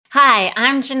Hi,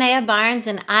 I'm Janaea Barnes,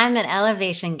 and I'm an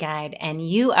elevation guide, and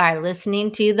you are listening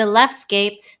to The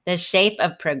Leftscape, the shape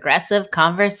of progressive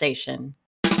conversation.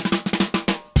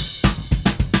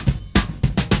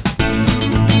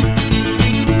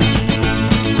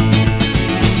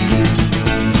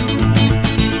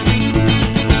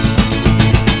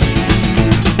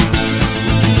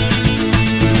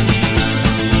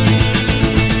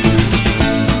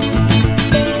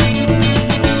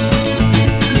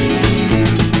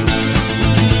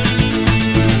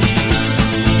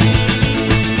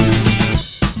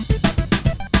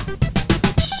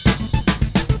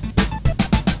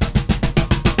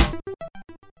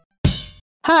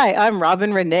 Hi, I'm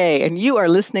Robin Renee, and you are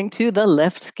listening to The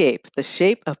Leftscape, the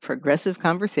shape of progressive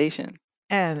conversation.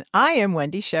 And I am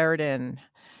Wendy Sheridan.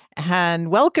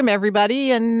 And welcome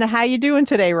everybody. And how you doing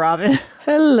today, Robin?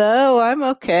 Hello, I'm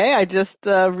okay. I just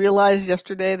realized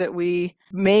yesterday that we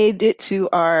made it to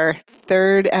our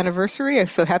third anniversary.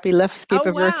 So happy Leftscape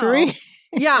anniversary. Wow.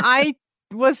 Yeah, I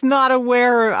was not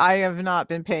aware. I have not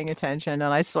been paying attention.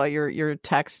 And I saw your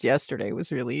text yesterday. It was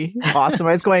really awesome.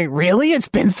 I was going, really? It's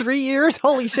been 3 years?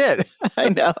 Holy shit. I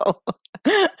know.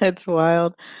 It's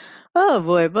wild. Oh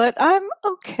boy, but I'm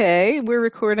okay. We're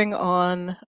recording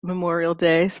on Memorial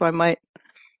Day, so I might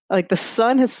the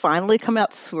sun has finally come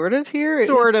out sort of here.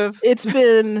 Sort of. It's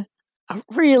been a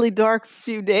really dark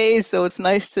few days, so it's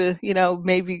nice to,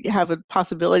 maybe have a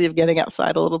possibility of getting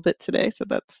outside a little bit today. So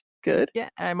that's good. Yeah,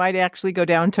 I might actually go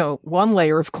down to one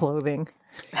layer of clothing.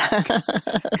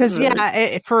 Because,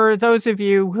 for those of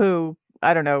you who,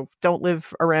 I don't know, don't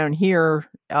live around here,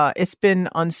 it's been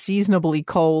unseasonably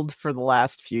cold for the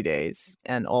last few days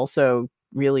and also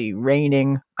really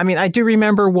raining. I mean, I do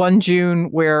remember one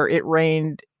June where it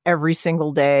rained every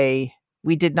single day.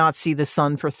 We did not see the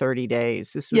sun for 30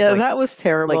 days. This was that was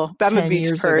terrible. I'm a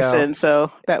beach person,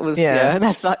 so that was,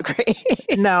 that's not great.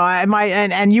 No,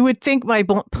 and you would think my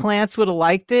plants would have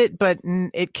liked it, but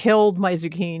it killed my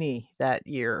zucchini that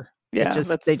year. Yeah,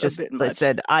 they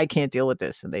said, I can't deal with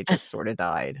this. And they just sort of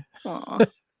died.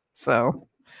 So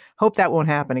hope that won't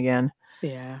happen again.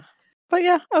 Yeah. But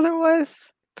yeah,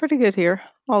 otherwise pretty good here.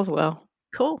 All's well.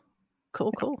 Cool.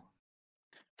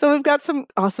 So we've got some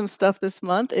awesome stuff this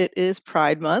month. It is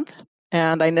Pride Month.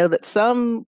 And I know that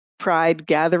some Pride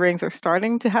gatherings are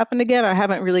starting to happen again. I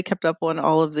haven't really kept up on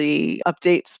all of the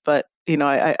updates, but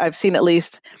I've seen at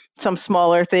least some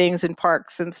smaller things in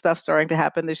parks and stuff starting to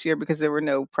happen this year because there were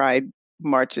no Pride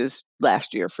marches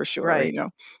last year for sure. Right.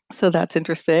 So that's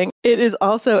interesting. It is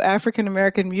also African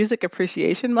American Music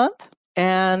Appreciation Month.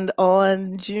 And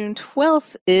on June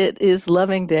 12th, it is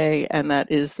Loving Day, and that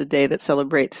is the day that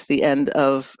celebrates the end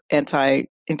of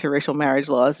anti-interracial marriage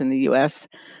laws in the U.S.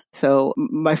 So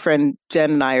my friend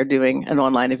Jen and I are doing an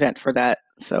online event for that.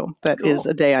 So that is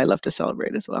a day I love to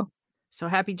celebrate as well. So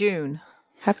happy June.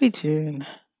 Happy June.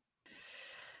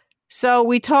 So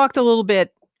we talked a little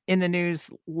bit in the news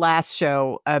last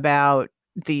show about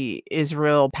the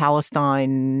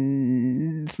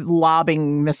Israel-Palestine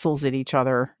lobbing missiles at each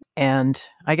other. And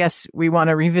I guess we want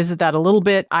to revisit that a little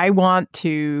bit. I want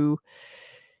to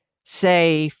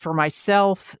say for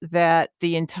myself that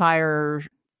the entire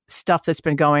stuff that's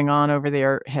been going on over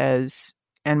there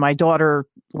and my daughter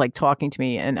talking to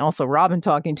me and also Robin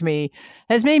talking to me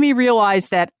has made me realize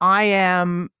that I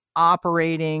am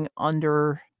operating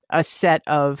under a set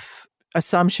of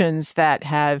assumptions that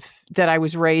I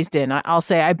was raised in. I'll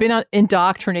say I've been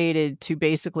indoctrinated to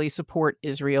basically support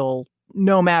Israel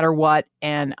no matter what.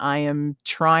 And I am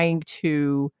trying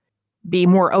to be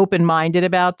more open-minded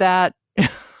about that.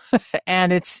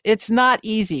 And it's not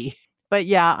easy. But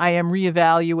yeah, I am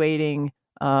reevaluating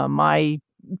my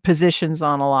positions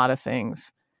on a lot of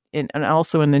things. And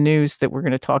also in the news that we're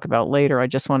going to talk about later, I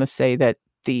just want to say that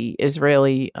the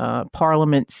Israeli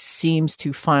parliament seems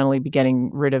to finally be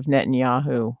getting rid of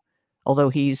Netanyahu, although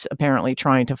he's apparently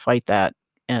trying to fight that.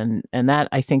 And that,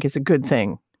 I think, is a good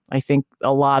thing. I think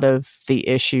a lot of the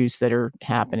issues that are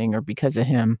happening are because of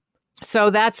him. So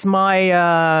that's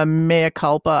my mea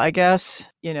culpa, I guess.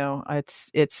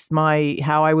 It's my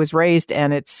how I was raised,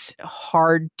 and it's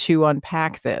hard to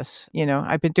unpack this.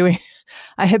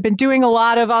 I have been doing a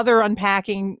lot of other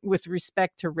unpacking with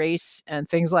respect to race and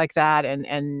things like that,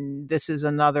 and this is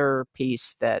another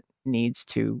piece that needs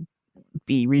to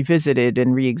be revisited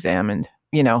and reexamined.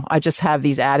 I just have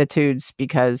these attitudes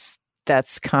because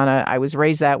that's I was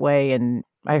raised that way, and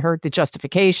I heard the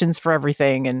justifications for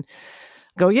everything and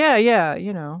go, yeah,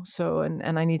 so,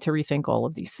 and I need to rethink all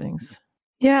of these things.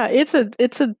 Yeah, it's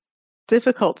a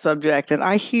difficult subject. And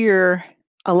I hear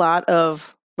a lot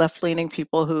of left-leaning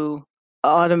people who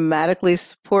automatically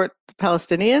support the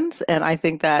Palestinians. And I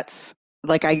think that's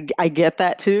Like I get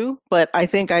that too, but I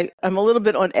think I'm a little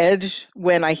bit on edge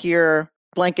when I hear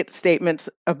blanket statements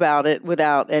about it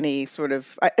without any sort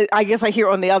of, I guess I hear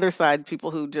on the other side people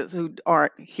who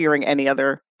aren't hearing any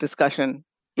other discussion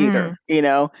either,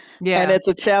 and Yeah. it's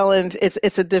a challenge.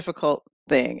 It's a difficult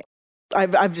thing.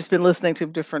 I've just been listening to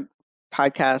different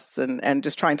podcasts and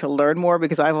just trying to learn more,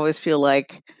 because I always feel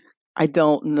like I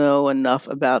don't know enough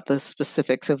about the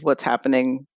specifics of what's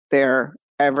happening there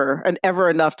ever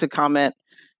enough to comment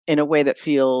in a way that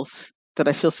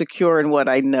I feel secure in what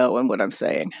I know and what I'm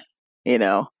saying,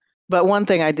 But one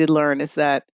thing I did learn is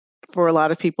that for a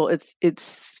lot of people, it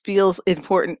feels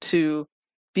important to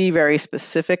be very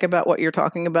specific about what you're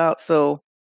talking about. So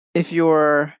if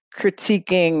you're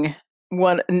critiquing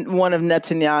one of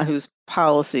Netanyahu's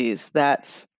policies,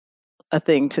 that's a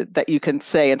thing that you can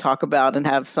say and talk about and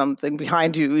have something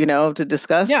behind you, to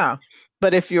discuss. Yeah.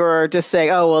 But if you're just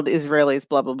saying, oh, well, the Israelis,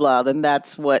 blah, blah, blah, then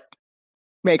that's what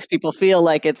makes people feel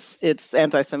like it's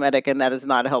anti-Semitic, and that is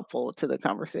not helpful to the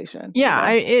conversation.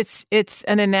 Yeah, it's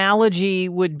an analogy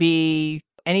would be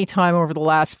anytime over the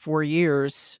last 4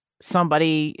 years,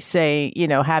 somebody say,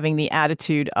 having the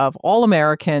attitude of all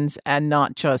Americans and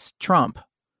not just Trump.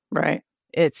 Right.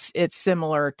 It's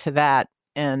similar to that.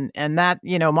 And that,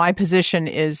 my position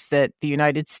is that the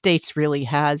United States really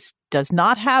does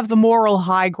not have the moral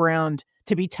high ground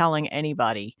to be telling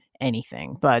anybody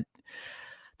anything, but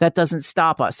that doesn't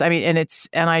stop us. I mean,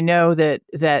 and I know that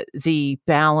the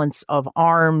balance of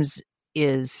arms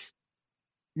is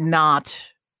not,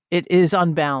 it is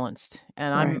unbalanced.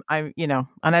 And Right. I'm,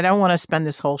 and I don't want to spend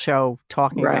this whole show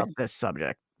talking Right. about this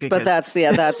subject. But that's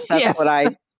Yeah. what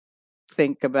I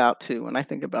think about too when I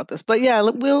think about this. But yeah,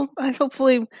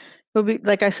 hopefully will be,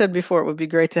 like I said before, it would be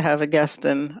great to have a guest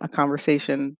and a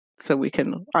conversation so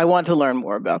I want to learn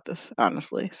more about this,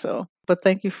 honestly. So, but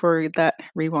thank you for that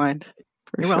rewind.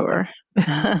 For You're sure.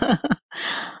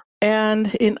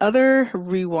 And in other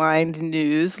rewind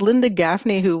news, Linda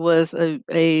Gaffney, who was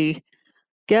a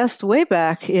guest way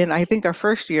back in, I think, our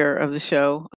first year of the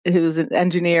show, who's an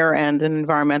engineer and an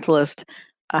environmentalist,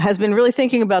 has been really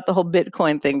thinking about the whole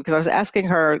Bitcoin thing, because I was asking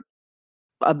her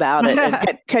about it.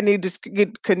 And can you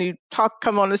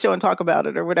come on the show and talk about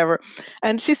it or whatever?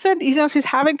 And she said, she's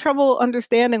having trouble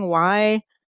understanding why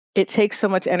it takes so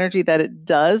much energy that it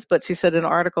does. But she said an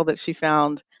article that she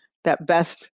found that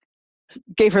best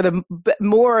gave her the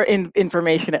more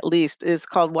information, at least, is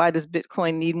called "Why Does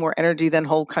Bitcoin Need More Energy Than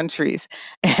Whole Countries?"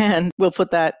 And we'll put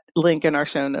that link in our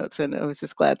show notes. And I was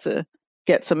just glad to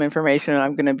get some information. And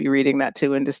I'm going to be reading that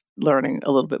too and just learning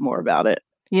a little bit more about it.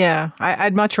 Yeah,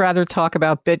 I'd much rather talk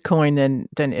about Bitcoin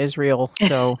than Israel.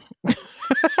 So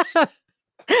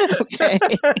okay.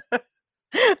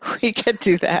 We could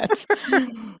do that.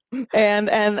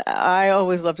 And I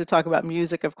always love to talk about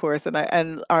music, of course.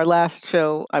 And our last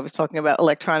show, I was talking about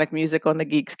electronic music on the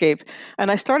Geekscape. And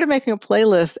I started making a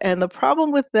playlist. And the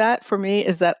problem with that for me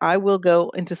is that I will go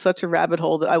into such a rabbit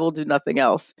hole that I will do nothing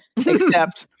else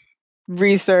except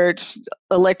research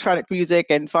electronic music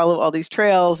and follow all these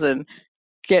trails and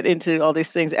get into all these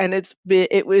things. And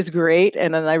it was great.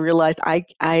 And then I realized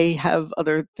I have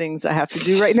other things I have to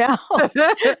do right now.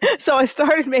 So I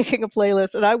started making a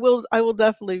playlist, and I will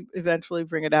definitely eventually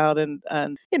bring it out and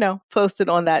post it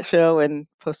on that show and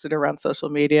post it around social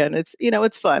media. And it's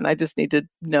it's fun. I just need to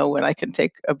know when I can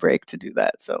take a break to do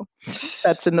that. So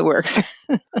that's in the works.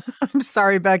 I'm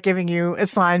sorry about giving you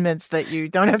assignments that you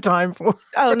don't have time for.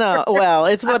 Oh no. Well,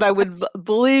 it's what I would,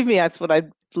 believe me, that's what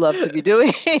I'd love to be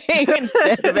doing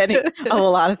instead of a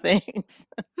lot of things.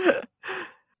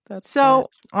 So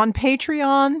on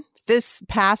Patreon this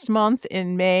past month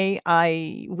in May,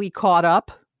 we caught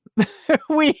up.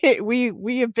 we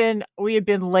have been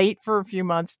late for a few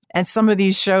months, and some of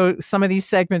these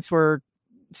segments were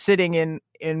sitting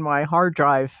in my hard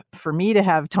drive for me to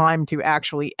have time to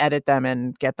actually edit them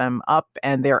and get them up,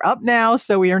 and they're up now.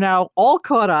 So we are now all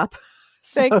caught up.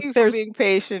 Thank you for being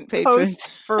patient, patrons.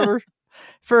 Posts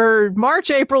for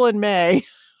March, April, and May.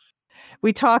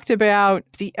 We talked about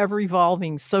the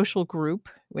ever-evolving social group,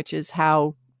 which is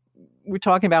how we're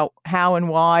talking about how and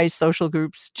why social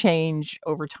groups change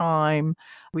over time.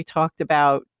 We talked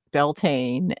about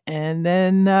Beltane, and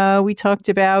then we talked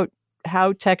about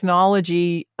how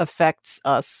technology affects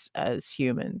us as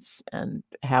humans and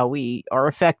how we are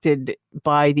affected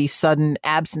by the sudden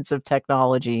absence of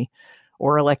technology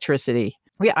or electricity.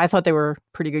 Yeah, I thought they were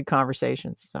pretty good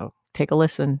conversations. So take a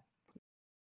listen.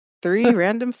 3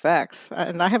 random facts.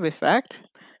 And I have a fact.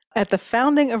 At the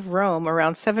founding of Rome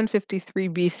around 753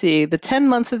 BC, the 10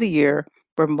 months of the year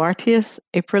were Martius,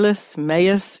 Aprilis,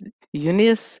 Maius,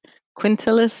 Junius,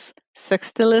 Quintilis,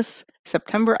 Sextilis,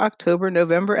 September, October,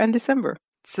 November, and December.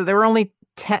 So there were only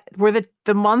 10. Were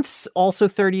the months also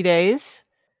 30 days?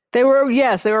 They were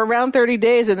around 30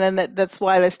 days, and then that's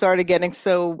why they started getting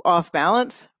so off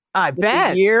balance. I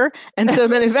bet. The year, and so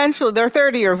then eventually they're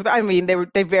 30, or I mean,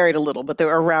 they varied a little, but they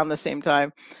were around the same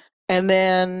time. And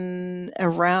then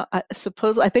around, I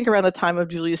think around the time of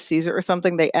Julius Caesar or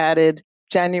something, they added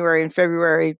January and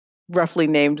February, roughly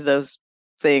named those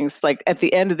things, like at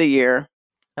the end of the year.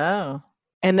 Oh.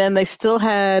 And then they still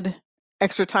had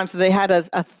extra time, so they had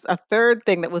a third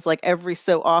thing that was like every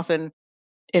so often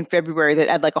in February that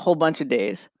had like a whole bunch of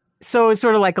days. So it's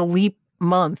sort of like a leap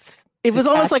month. It was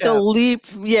almost like a leap.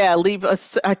 Yeah, leap.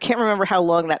 I can't remember how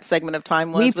long that segment of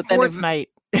time was, leap but then fortnight.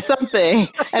 Something,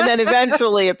 and then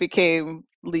eventually it became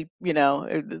leap.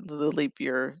 The leap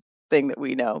year thing that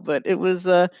we know. But it was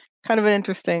kind of an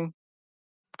interesting,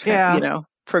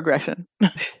 progression.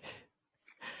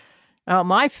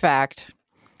 My fact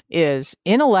is,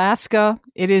 in Alaska,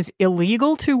 it is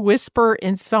illegal to whisper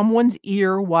in someone's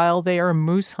ear while they are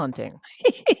moose hunting.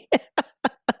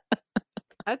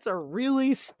 That's a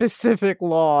really specific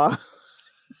law.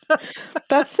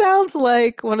 That sounds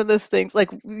like one of those things, like,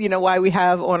 why we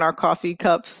have on our coffee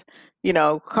cups,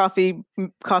 coffee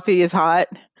is hot.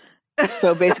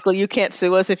 So basically you can't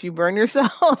sue us if you burn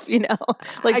yourself,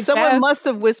 like someone must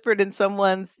have whispered in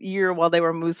someone's ear while they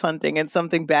were moose hunting and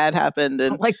something bad happened.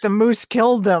 And like the moose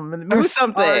killed them. Moose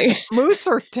something. Moose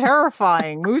are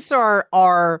terrifying. Moose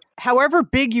are however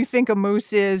big you think a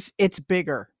moose is, it's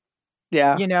bigger.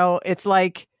 Yeah. It's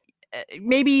like,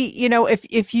 maybe,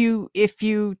 if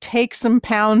you take some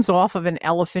pounds off of an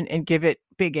elephant and give it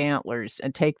big antlers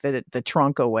and take the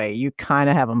trunk away, you kind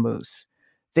of have a moose.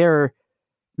 They're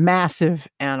massive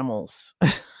animals.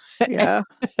 Yeah.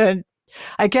 And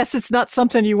I guess it's not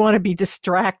something you want to be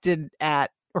distracted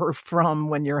at or from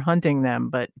when you're hunting them,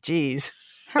 but geez.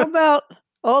 How about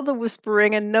all the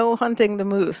whispering and no hunting the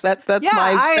moose? That's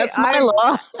my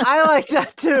law. I like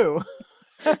that too.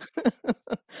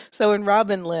 So in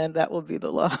Robin land, that will be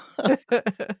the law.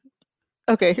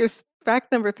 Okay, here's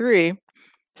fact number 3.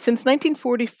 Since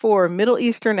 1944, Middle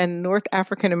Eastern and North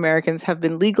African Americans have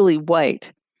been legally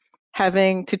white,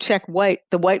 having to check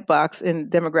the white box in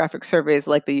demographic surveys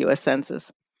like the U.S.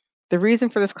 Census. The reason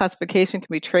for this classification can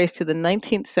be traced to the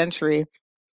 19th century,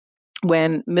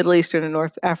 when Middle Eastern and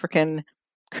North African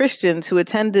Christians who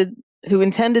intended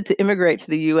to immigrate to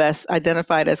the U.S.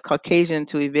 identified as Caucasian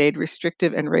to evade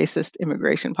restrictive and racist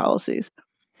immigration policies.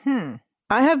 I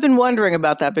have been wondering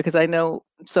about that because I know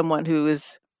someone who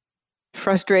is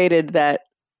frustrated that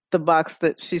the box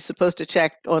that she's supposed to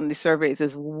check on the surveys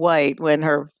is white when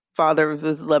her father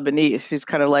was Lebanese. She's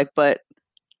kind of like, but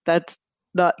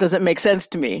doesn't make sense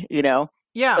to me,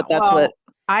 Yeah. But that's what.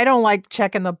 I don't like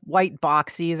checking the white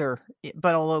box either.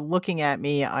 But although looking at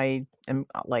me, I am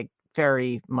like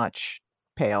very much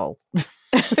pale.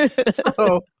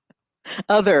 So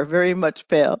very much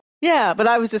pale. Yeah, but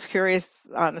I was just curious,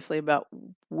 honestly, about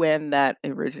when that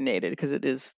originated, because it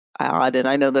is odd, and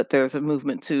I know that there's a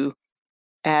movement to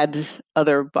add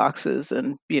other boxes,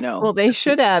 and Well, they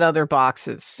should add other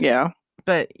boxes. Yeah,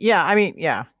 but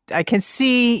I can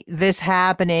see this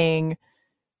happening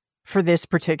for this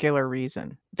particular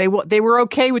reason. They were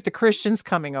okay with the Christians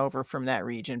coming over from that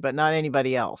region, but not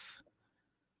anybody else.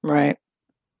 Right.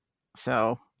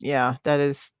 So, yeah, that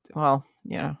is,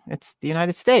 it's the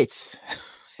United States.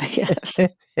 Yes.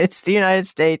 It's the United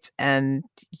States, and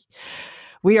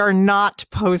we are not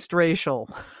post-racial.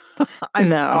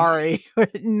 I'm sorry.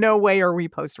 No way are we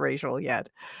post-racial yet.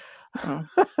 Oh.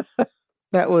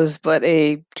 That was but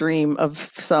a dream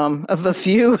of a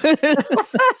few.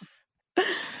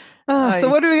 So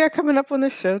what do we got coming up on the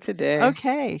show today?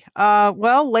 Okay.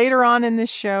 Well, later on in this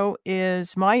show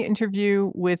is my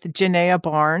interview with Janaea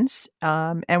Barnes.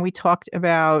 And we talked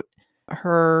about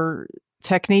her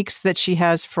techniques that she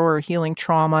has for healing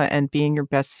trauma and being your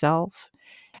best self.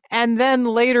 And then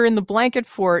later in the Blanket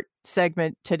Fort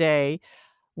segment today,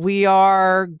 we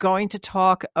are going to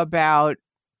talk about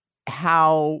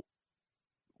how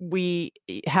you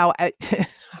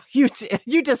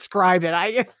describe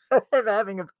it. I'm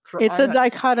having it's a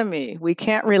dichotomy. We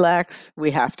can't relax.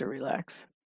 We have to relax.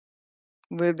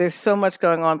 There's so much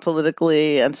going on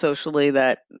politically and socially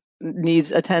that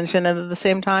needs attention, and at the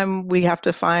same time, we have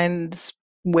to find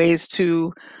ways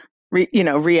to,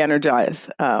 re-energize.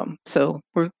 So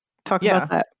we're talking about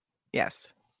that.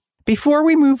 Yes. Before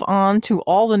we move on to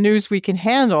all the news we can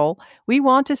handle, we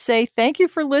want to say thank you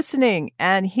for listening,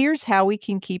 and here's how we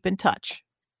can keep in touch.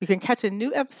 You can catch a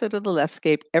new episode of The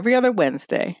Leftscape every other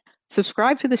Wednesday.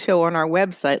 Subscribe to the show on our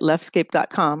website,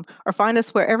 leftscape.com, or find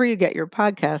us wherever you get your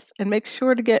podcasts, and make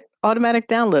sure to get automatic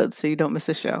downloads so you don't miss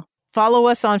a show. Follow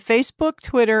us on Facebook,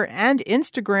 Twitter, and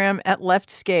Instagram at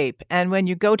Leftscape. And when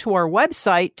you go to our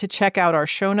website to check out our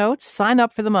show notes, sign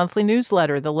up for the monthly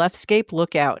newsletter, The Leftscape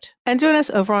Lookout. And join us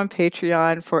over on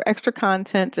Patreon for extra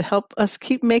content to help us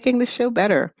keep making the show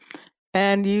better.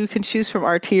 And you can choose from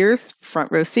our tiers: front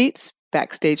row seats,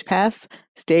 backstage pass,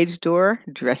 stage door,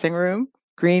 dressing room,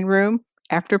 green room,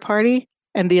 after party,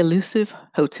 and the elusive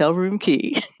hotel room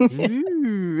key.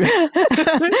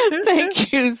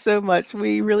 Thank you so much.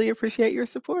 We really appreciate your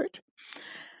support.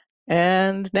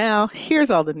 And now,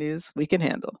 here's all the news we can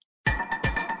handle.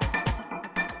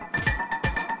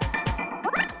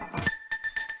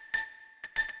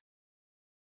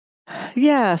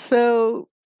 Yeah, so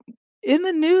in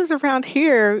the news around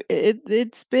here,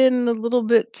 it's been a little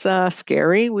bit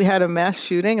scary. We had a mass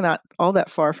shooting not all that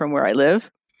far from where I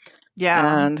live.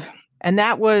 Yeah. And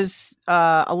that was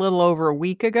a little over a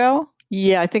week ago?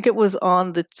 Yeah, I think it was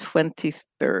on the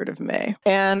 23rd of May.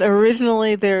 And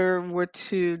originally there were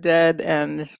 2 dead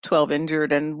and 12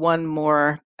 injured, and 1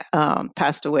 more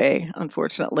passed away,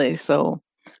 unfortunately. So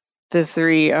the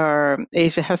 3 are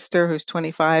Asia Hester, who's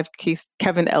 25,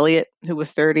 Kevin Elliott, who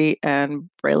was 30, and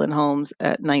Braylon Holmes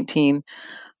at 19.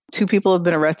 2 people have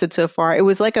been arrested so far. It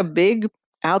was like a big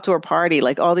outdoor party.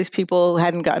 Like all these people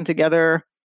hadn't gotten together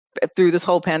through this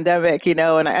whole pandemic, and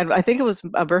I think it was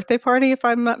a birthday party, if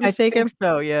I'm not mistaken. I think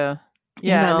so, yeah.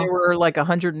 Yeah, and there were like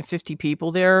 150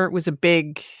 people there. It was a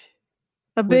big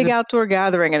outdoor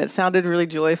gathering, and it sounded really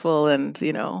joyful and,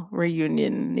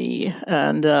 reunion-y.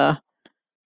 And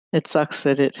it sucks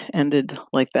that it ended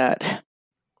like that.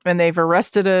 And they've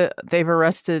arrested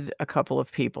a couple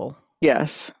of people.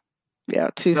 Yes. Yeah,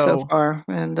 2 so far,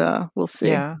 and we'll see.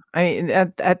 Yeah. I mean,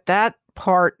 at that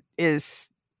part is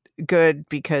good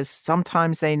because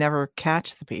sometimes they never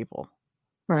catch the people.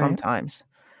 Right. Sometimes.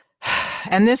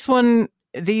 And this one,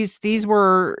 these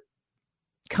were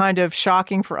kind of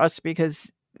shocking for us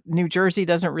because New Jersey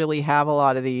doesn't really have a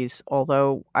lot of these,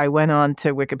 although I went on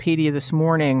to Wikipedia this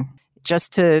morning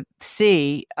just to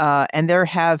see, and there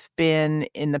have been,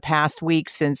 in the past week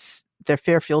since the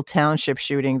Fairfield Township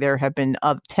shooting, there have been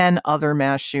 10 other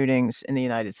mass shootings in the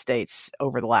United States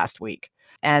over the last week.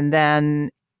 And then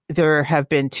there have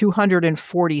been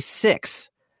 246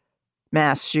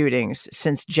 mass shootings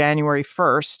since January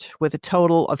 1st, with a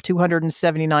total of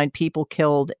 279 people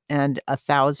killed and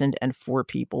 1,004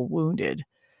 people wounded.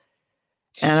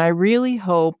 And I really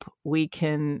hope we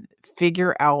can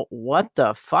figure out what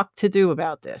the fuck to do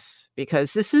about this,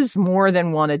 because this is more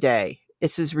than 1 a day.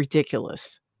 This is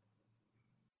ridiculous.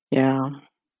 Yeah.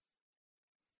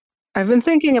 I've been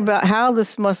thinking about how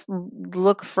this must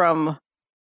look from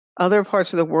other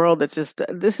parts of the world. That just,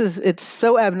 it's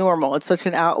so abnormal. It's such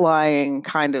an outlying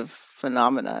kind of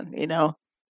phenomenon,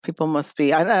 People must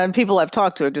be, and people I've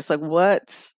talked to are just like,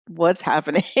 what's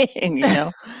happening,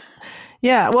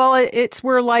 Yeah, well,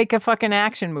 we're like a fucking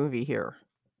action movie here.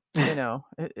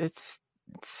 It's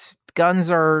guns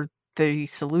are the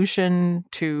solution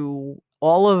to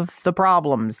all of the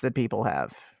problems that people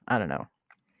have. I don't know.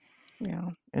 Yeah.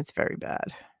 It's very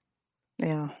bad.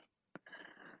 Yeah.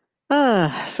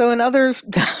 So in other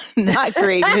not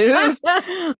great news,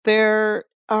 there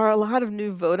are a lot of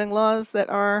new voting laws that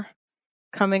are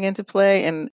coming into play,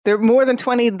 and there are more than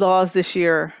 20 laws this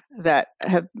year that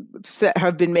have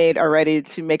been made already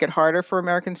to make it harder for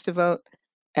Americans to vote,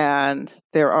 and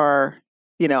there are,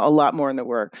 a lot more in the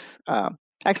works.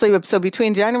 Actually, so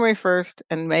between January 1st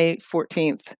and May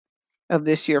 14th of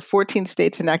this year, 14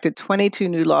 states enacted 22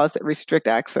 new laws that restrict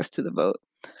access to the vote.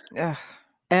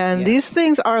 And these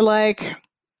things are like,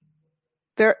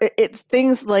 it's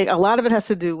things like, a lot of it has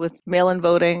to do with mail-in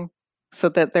voting, so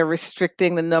that they're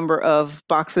restricting the number of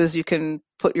boxes you can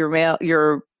put your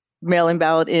mail-in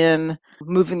ballot in,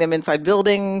 moving them inside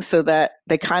buildings so that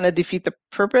they kind of defeat the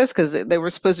purpose, because they were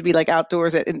supposed to be like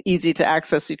outdoors and easy to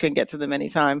access, so you can get to them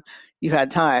anytime you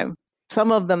had time.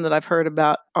 Some of them that I've heard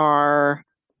about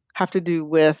have to do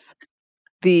with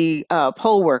the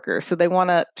poll workers. So they want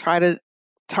to try to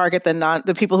target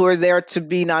the people who are there to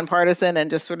be nonpartisan and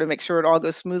just sort of make sure it all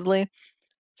goes smoothly.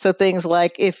 So things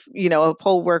like if, a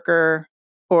poll worker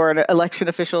or an election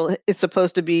official is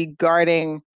supposed to be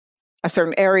guarding a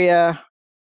certain area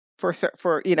for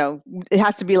it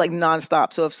has to be like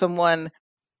nonstop. So if someone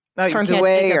turns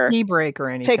away or pee break or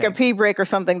anything, take a pee break or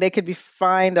something, they could be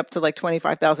fined up to like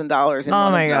 $25,000.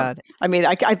 Oh my God. I mean,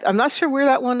 I'm not sure where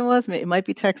that one was. It might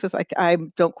be Texas. I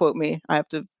don't quote me. I have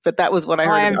to, but that was what I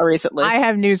heard about recently. I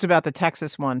have news about the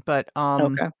Texas one, but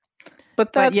okay.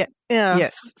 But that's,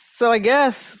 yes. So I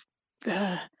guess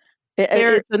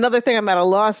It's another thing I'm at a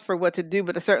loss for what to do,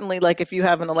 but certainly, like, if you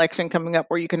have an election coming up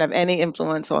where you can have any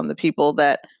influence on the people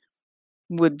that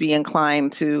would be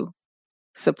inclined to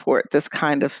support this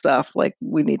kind of stuff, like,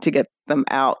 we need to get them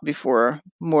out before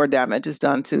more damage is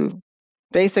done to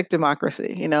basic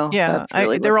democracy. Yeah, that's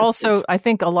really what they're this also, is. I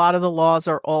think a lot of the laws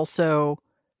are also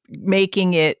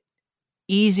making it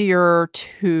easier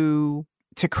to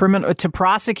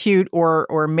prosecute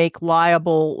or make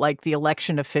liable, like the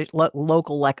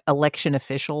local election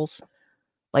officials.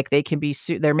 Like they can be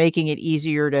they're making it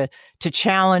easier to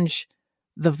challenge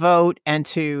the vote and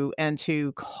to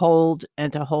hold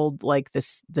like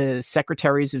the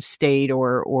secretaries of state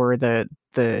or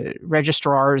the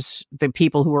registrars, the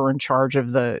people who are in charge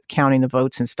of the counting the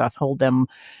votes and stuff, hold them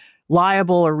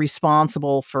liable or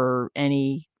responsible for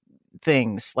any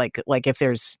things like if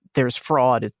there's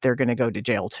fraud, they're going to go to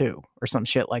jail too or some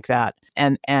shit like that.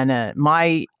 And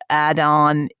my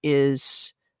add-on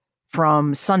is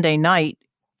from Sunday night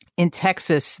in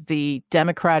Texas. The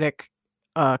Democratic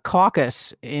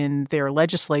caucus in their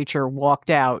legislature walked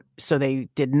out, so they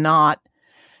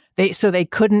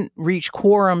couldn't reach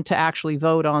quorum to actually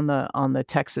vote on the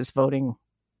Texas voting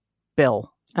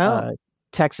bill.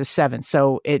 Texas 7.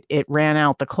 So it ran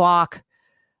out the clock.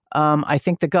 I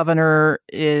think the governor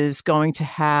is going to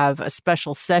have a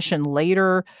special session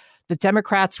later. The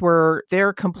Democrats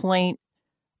their complaint,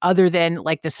 other than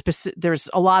like there's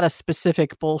a lot of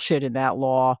specific bullshit in that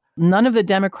law. None of the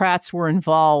Democrats were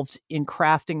involved in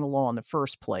crafting the law in the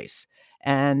first place.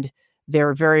 And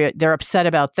they're upset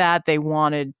about that. They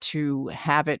wanted to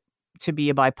have it to be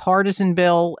a bipartisan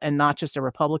bill and not just a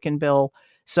Republican bill.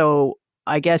 So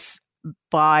I guess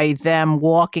by them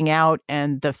walking out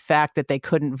and the fact that they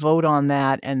couldn't vote on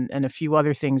that and a few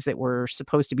other things that were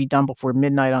supposed to be done before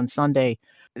midnight on Sunday,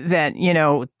 that,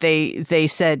 they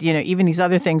said, even these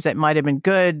other things that might have been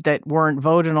good that weren't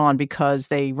voted on because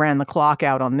they ran the clock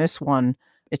out on this one,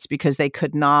 it's because they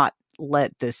could not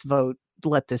let this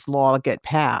law get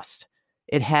passed.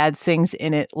 It had things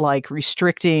in it like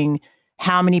restricting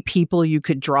how many people you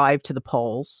could drive to the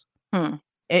polls.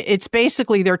 It's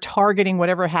basically they're targeting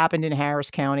whatever happened in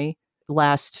Harris County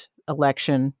last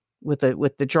election with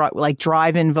the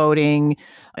drive-in voting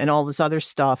and all this other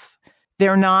stuff.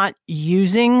 They're not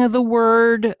using the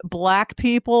word Black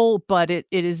people, but it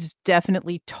is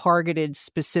definitely targeted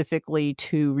specifically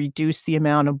to reduce the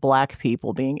amount of Black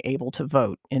people being able to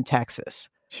vote in Texas.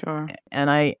 Sure. And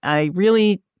I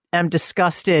really am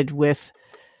disgusted with,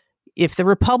 if the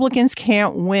Republicans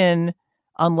can't win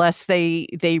unless they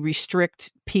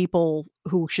restrict people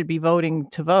who should be voting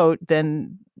to vote,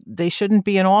 then they shouldn't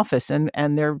be in office. And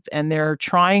they're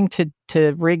trying to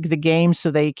rig the game so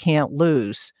they can't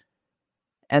lose.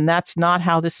 And that's not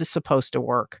how this is supposed to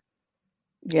work.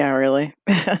 Yeah, really.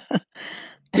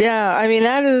 Yeah, I mean,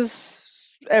 that is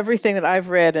everything that I've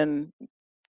read and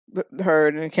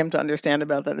heard and came to understand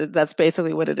about that. That's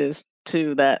basically what it is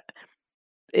too, that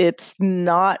it's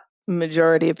not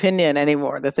majority opinion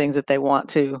anymore, the things that they want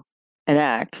to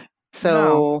enact.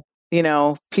 So,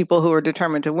 people who are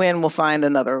determined to win will find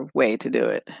another way to do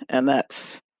it. And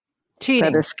that's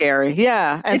cheating. That is scary.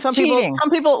 Yeah. And it's some cheating.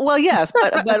 people, well, yes,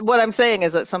 but what I'm saying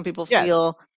is that some people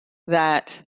feel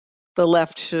that the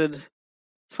left should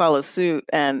follow suit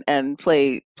and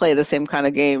play the same kind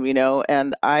of game,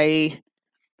 and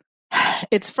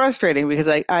it's frustrating because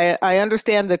I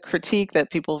understand the critique that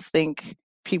people think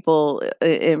people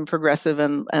in progressive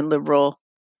and liberal,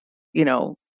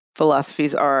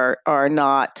 philosophies are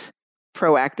not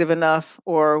proactive enough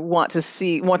or want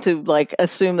to like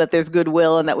assume that there's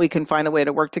goodwill and that we can find a way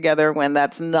to work together when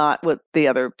that's not what the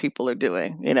other people are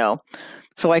doing,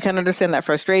 So I can understand that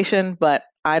frustration, but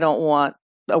I don't want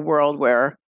a world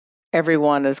where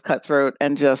everyone is cutthroat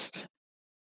and just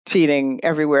cheating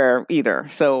everywhere either.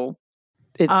 So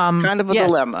it's kind of a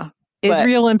dilemma.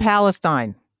 Israel and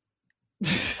Palestine.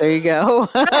 There you go.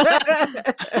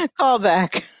 Call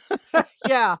back.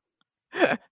 Yeah.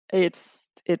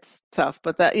 It's tough,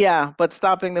 but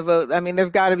stopping the vote, I mean,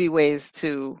 there've got to be ways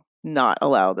to not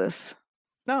allow this.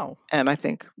 No. And I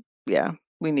think,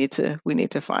 we need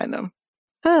to find them.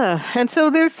 And so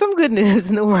there's some good news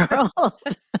in the world.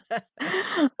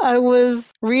 I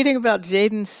was reading about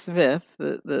Jaden Smith,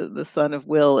 the son of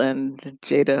Will and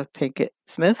Jada Pinkett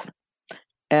Smith.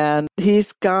 And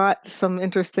he's got some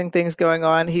interesting things going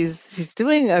on. He's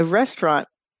doing a restaurant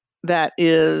that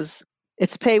is,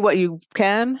 it's pay what you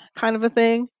can kind of a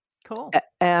thing. Cool.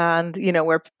 And,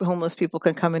 where homeless people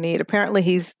can come and eat. Apparently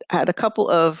he's had a couple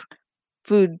of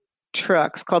food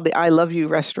trucks called the I Love You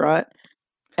restaurant.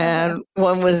 And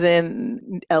one was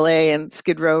in LA and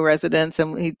Skid Row residents,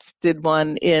 and he did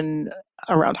one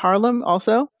around Harlem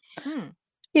also. So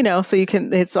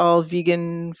it's all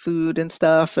vegan food and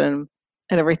stuff and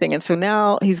everything. And so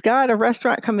now he's got a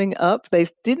restaurant coming up. They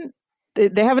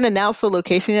haven't announced the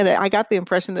location yet. I got the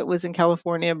impression that it was in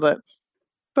California, but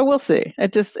we'll see.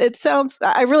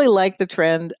 I really like the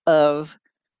trend of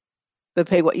the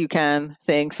pay what you can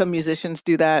thing. Some musicians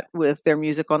do that with their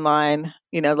music online,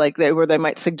 like where they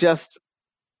might suggest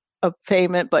a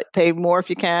payment, but pay more if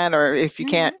you can, or if you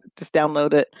can't, just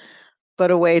download it.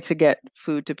 But a way to get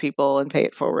food to people and pay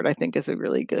it forward, I think, is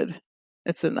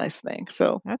it's a nice thing.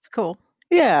 So that's cool.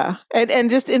 Yeah. And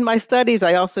just in my studies,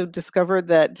 I also discovered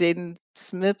that Jaden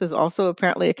Smith is also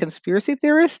apparently a conspiracy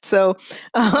theorist. So,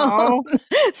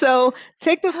 so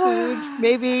take the food,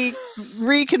 maybe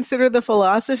reconsider the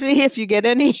philosophy if you get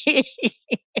any.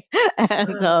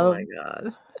 And oh my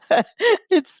God.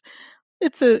 It's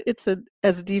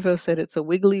as Devo said, it's a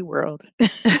wiggly world.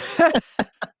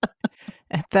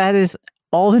 That is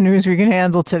all the news we can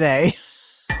handle today.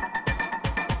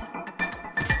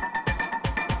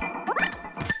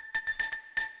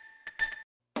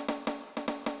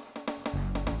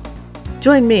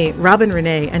 Join me, Robin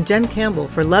Renee, and Jen Campbell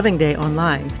for Loving Day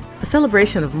Online, a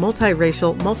celebration of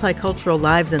multiracial, multicultural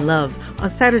lives and loves on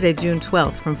Saturday, June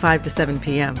 12th from 5 to 7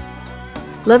 p.m.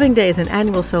 Loving Day is an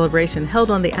annual celebration held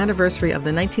on the anniversary of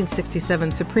the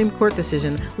 1967 Supreme Court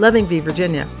decision, Loving v.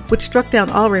 Virginia, which struck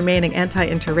down all remaining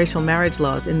anti-interracial marriage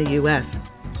laws in the U.S.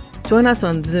 Join us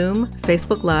on Zoom,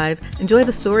 Facebook Live, enjoy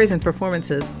the stories and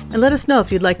performances, and let us know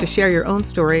if you'd like to share your own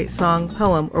story, song,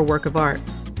 poem, or work of art.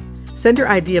 Send your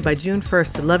idea by June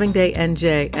 1st to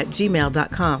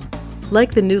lovingdaynj@gmail.com.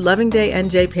 Like the new Loving Day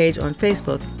NJ page on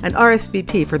Facebook and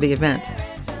RSVP for the event.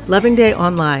 Loving Day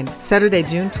Online, Saturday,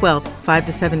 June 12th, 5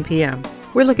 to 7 p.m.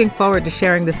 We're looking forward to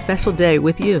sharing this special day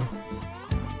with you.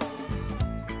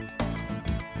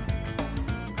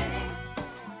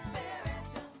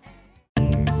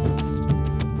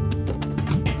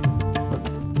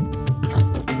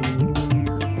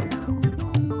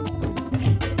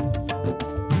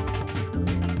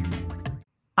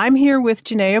 I'm here with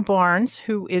Janaea Barnes,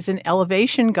 who is an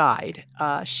elevation guide.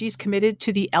 She's committed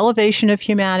to the elevation of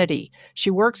humanity.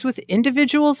 She works with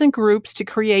individuals and groups to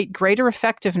create greater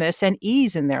effectiveness and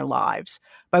ease in their lives.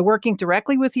 By working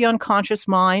directly with the unconscious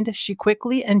mind, she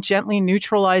quickly and gently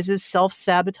neutralizes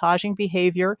self-sabotaging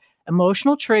behavior,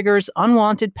 emotional triggers,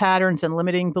 unwanted patterns, and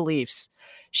limiting beliefs.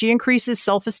 She increases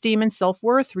self-esteem and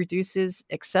self-worth, reduces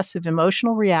excessive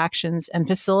emotional reactions, and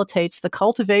facilitates the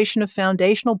cultivation of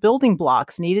foundational building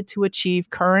blocks needed to achieve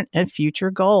current and future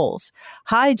goals.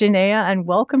 Hi, Janaea, and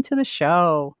welcome to the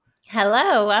show.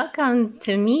 Hello, welcome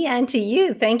to me and to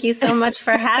you. Thank you so much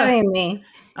for having me.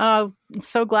 I'm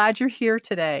so glad you're here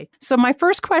today. So my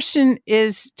first question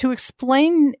is to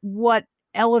explain what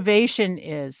elevation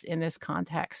is in this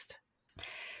context.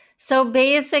 So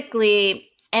basically,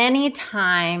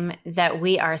 anytime that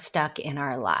we are stuck in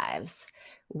our lives,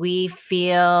 we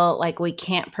feel like we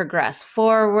can't progress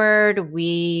forward.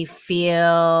 We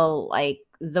feel like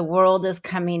the world is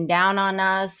coming down on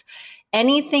us.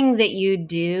 Anything that you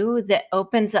do that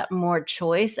opens up more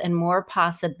choice and more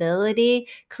possibility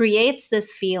creates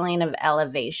this feeling of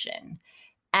elevation.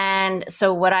 And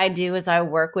so what I do is I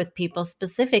work with people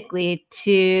specifically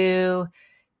to,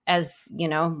 as you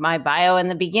know, my bio in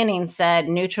the beginning said,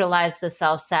 neutralize the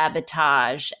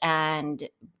self-sabotage and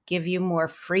give you more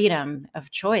freedom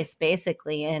of choice,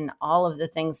 basically, in all of the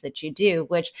things that you do,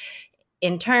 which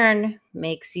in turn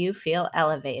makes you feel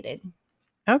elevated.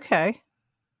 Okay.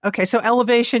 So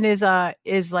elevation is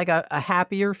like a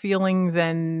happier feeling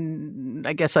than,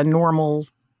 I guess, a normal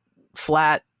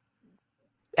flat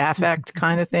affect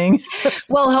kind of thing.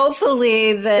 Well,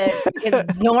 hopefully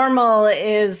the normal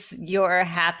is your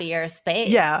happier space.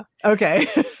 Yeah. Okay.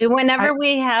 Whenever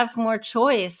we have more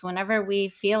choice, whenever we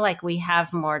feel like we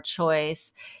have more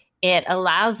choice, it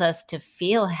allows us to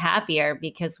feel happier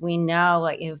because we know,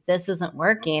 like, if this isn't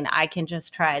working, I can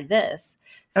just try this.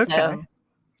 Okay. So,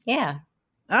 yeah.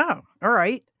 Oh, all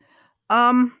right.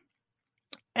 And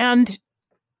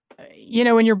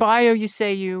in your bio, you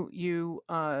say you're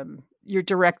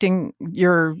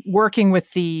working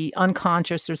with the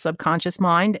unconscious or subconscious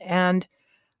mind. And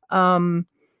so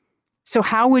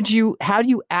how do you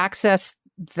access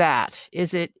that?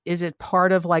 Is it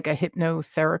part of like a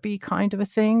hypnotherapy kind of a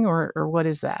thing, or what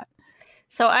is that?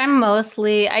 So I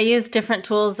use different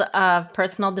tools of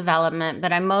personal development,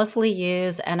 but I mostly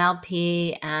use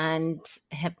NLP and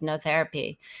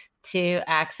hypnotherapy. to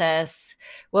access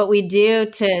what we do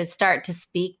to start to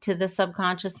speak to the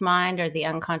subconscious mind or the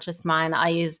unconscious mind. I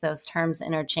use those terms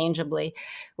interchangeably.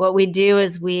 What we do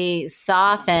is we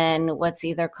soften what's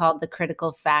either called the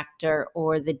critical factor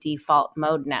or the default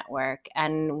mode network.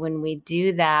 And when we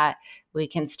do that, we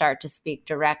can start to speak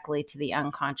directly to the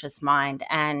unconscious mind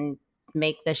and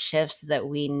make the shifts that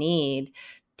we need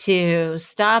to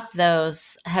stop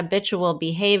those habitual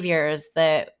behaviors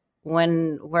that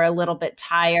when we're a little bit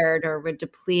tired or we're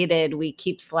depleted, we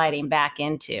keep sliding back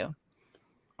into.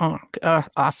 Oh,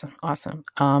 awesome.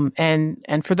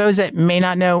 And for those that may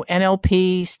not know,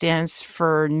 NLP stands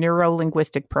for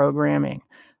Neuro-Linguistic Programming.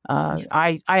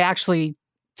 I actually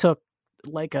took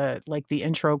like the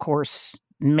intro course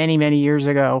many years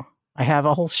ago. I have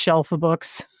a whole shelf of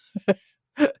books.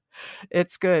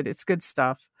 It's good. It's good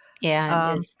stuff.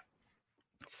 Yeah, it is.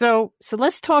 So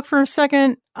let's talk for a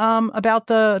second about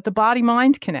the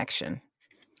body-mind connection.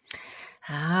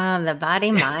 The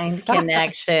body-mind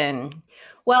connection.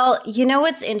 Well, you know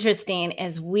what's interesting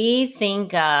is we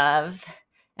think of,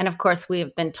 and of course we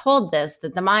have been told this,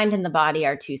 that the mind and the body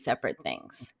are two separate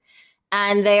things.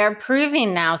 And they are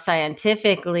proving now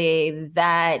scientifically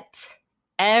that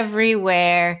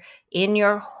everywhere in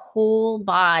your whole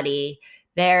body,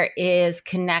 there is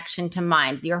connection to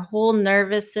mind. Your whole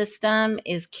nervous system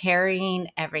is carrying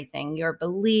everything, your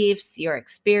beliefs, your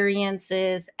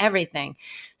experiences, everything.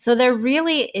 So there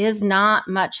really is not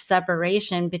much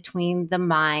separation between the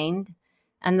mind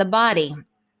and the body.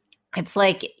 It's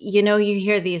like, you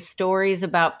hear these stories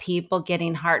about people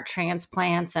getting heart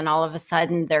transplants and all of a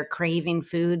sudden they're craving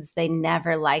foods they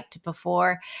never liked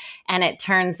before. And it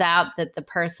turns out that the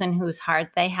person whose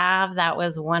heart they have, that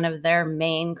was one of their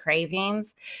main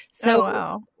cravings. So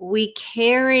wow. We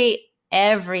carry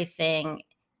everything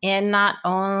in not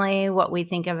only what we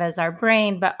think of as our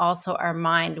brain, but also our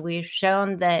mind. We've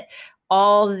shown that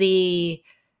all the,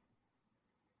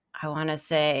 I want to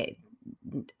say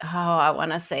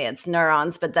it's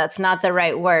neurons, but that's not the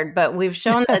right word. But we've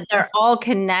shown that they're all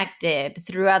connected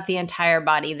throughout the entire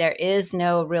body. There is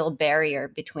no real barrier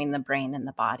between the brain and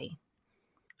the body.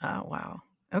 Oh, wow.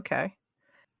 Okay.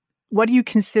 What do you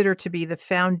consider to be the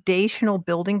foundational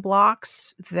building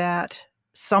blocks that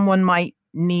someone might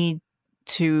need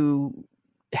to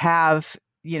have,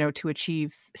 to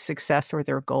achieve success or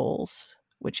their goals,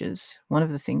 which is one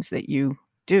of the things that you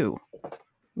do?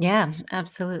 Yeah,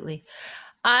 absolutely.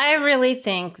 I really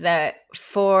think that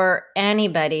for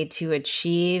anybody to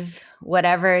achieve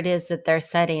whatever it is that they're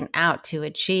setting out to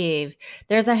achieve,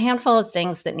 there's a handful of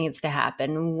things that needs to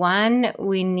happen. One,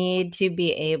 we need to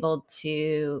be able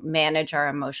to manage our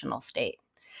emotional state.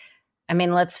 I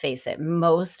mean, let's face it,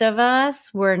 most of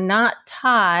us were not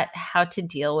taught how to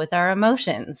deal with our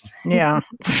emotions. Yeah.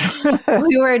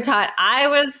 We were taught, I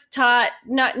was taught,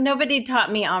 nobody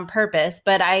taught me on purpose,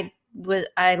 but I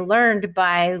learned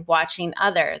by watching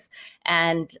others,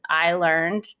 and I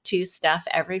learned to stuff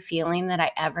every feeling that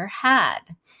I ever had.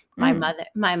 My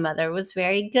mother was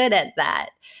very good at that.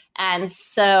 And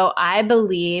so I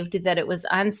believed that it was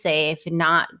unsafe,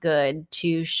 not good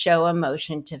to show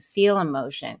emotion, to feel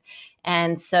emotion.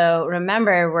 And so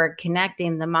remember, we're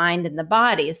connecting the mind and the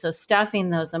body. So stuffing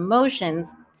those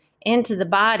emotions into the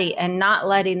body and not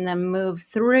letting them move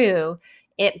through,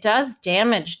 it does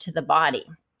damage to the body.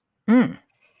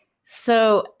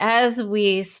 So as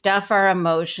we stuff our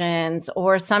emotions,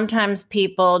 or sometimes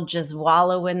people just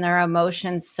wallow in their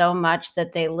emotions so much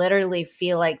that they literally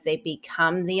feel like they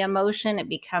become the emotion, it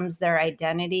becomes their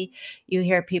identity. You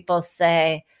hear people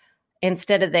say,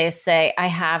 instead of they say, I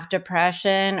have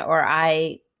depression or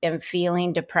I am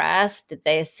feeling depressed,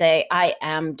 they say, I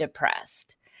am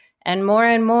depressed. And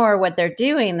more, what they're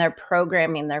doing, they're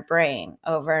programming their brain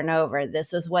over and over.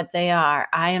 This is what they are.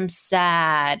 I am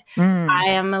sad. I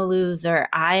am a loser.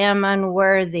 I am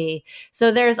unworthy. So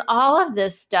there's all of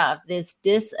this stuff, this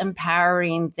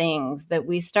disempowering things that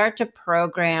we start to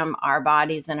program our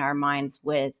bodies and our minds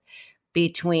with,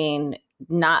 between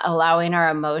not allowing our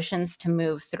emotions to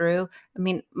move through. I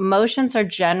mean, emotions are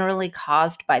generally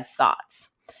caused by thoughts.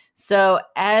 So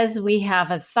as we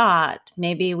have a thought,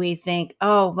 maybe we think,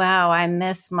 oh, wow, I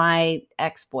miss my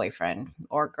ex-boyfriend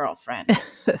or girlfriend.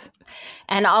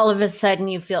 And all of a sudden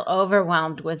you feel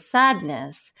overwhelmed with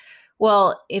sadness.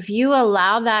 Well, if you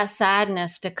allow that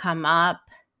sadness to come up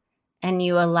and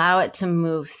you allow it to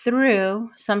move through,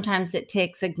 sometimes it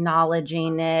takes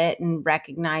acknowledging it and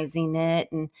recognizing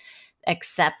it and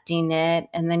accepting it,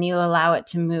 and then you allow it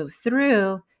to move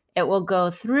through, it will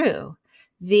go through.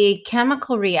 The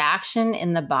chemical reaction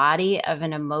in the body of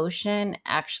an emotion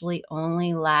actually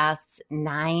only lasts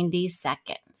 90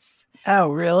 seconds. Oh,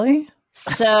 really?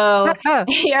 So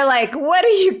you're like, what are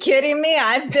you kidding me?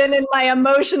 I've been in my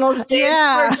emotional states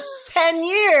for 10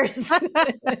 years.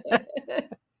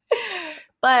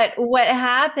 But what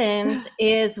happens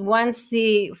is once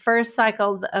the first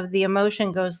cycle of the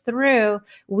emotion goes through,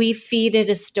 we feed it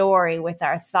a story with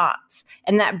our thoughts.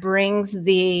 And that brings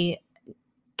the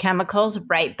chemicals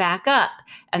right back up.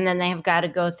 And then they've got to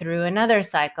go through another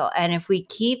cycle. And if we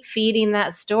keep feeding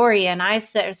that story and I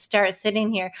start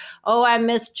sitting here, oh, I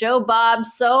miss Joe Bob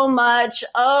so much.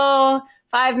 Oh,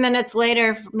 5 minutes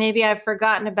later, maybe I've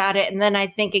forgotten about it. And then I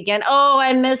think again, oh,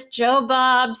 I miss Joe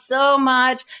Bob so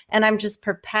much. And I'm just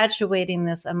perpetuating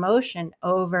this emotion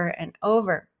over and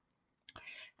over.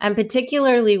 And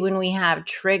particularly when we have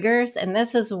triggers, and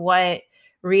this is what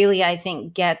really, I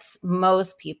think, gets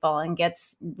most people and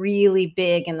gets really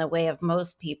big in the way of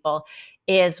most people,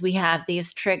 is we have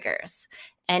these triggers.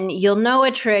 And you'll know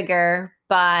a trigger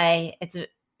by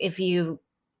if you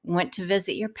went to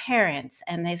visit your parents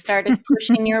and they started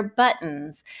pushing your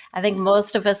buttons. I think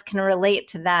most of us can relate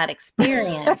to that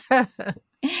experience.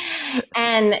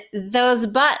 And those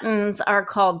buttons are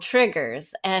called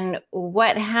triggers. And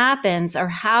what happens or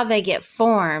how they get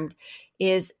formed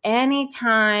is any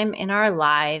time in our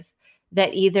life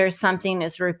that either something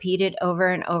is repeated over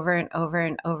and over and over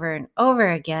and over and over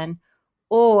again,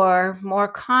 or more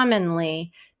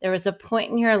commonly, there was a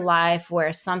point in your life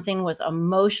where something was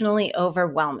emotionally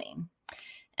overwhelming.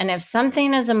 And if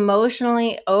something is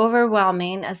emotionally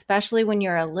overwhelming, especially when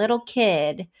you're a little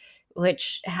kid,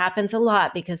 which happens a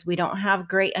lot because we don't have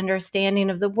great understanding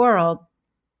of the world,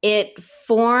 it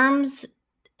forms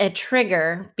a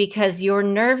trigger because your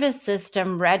nervous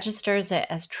system registers it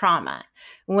as trauma.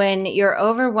 When you're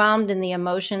overwhelmed and the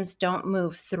emotions don't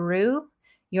move through,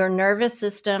 your nervous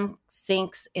system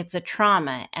thinks it's a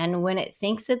trauma. And when it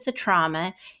thinks it's a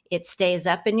trauma, it stays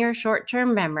up in your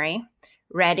short-term memory,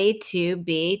 ready to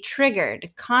be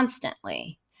triggered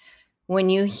constantly. When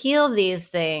you heal these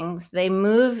things, they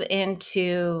move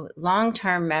into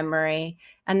long-term memory,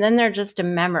 and then they're just a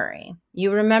memory.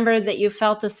 You remember that you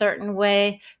felt a certain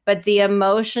way, but the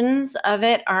emotions of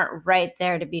it aren't right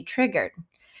there to be triggered.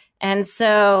 And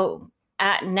so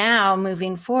now,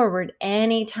 moving forward,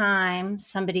 anytime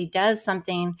somebody does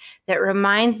something that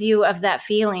reminds you of that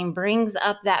feeling, brings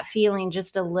up that feeling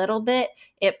just a little bit,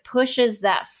 it pushes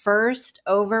that first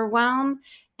overwhelm,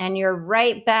 and you're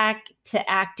right back to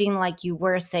acting like you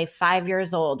were, say, 5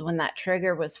 years old when that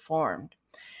trigger was formed.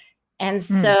 And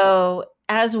so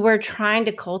as we're trying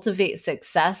to cultivate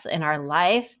success in our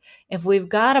life, if we've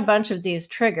got a bunch of these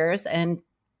triggers, and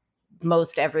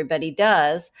most everybody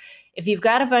does, if you've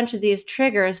got a bunch of these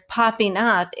triggers popping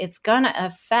up, it's going to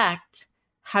affect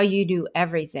how you do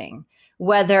everything.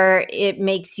 Whether it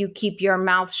makes you keep your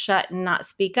mouth shut and not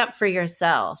speak up for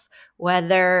yourself,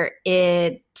 whether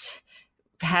it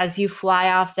has you fly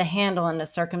off the handle in a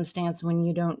circumstance when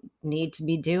you don't need to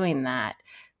be doing that.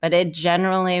 But it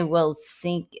generally will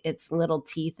sink its little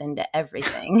teeth into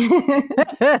everything.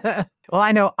 Well,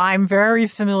 I know I'm very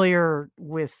familiar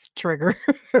with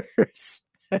triggers.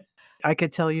 I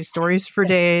could tell you stories for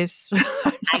days.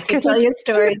 I could tell you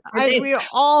stories for days. We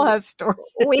all have stories.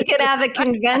 We could have a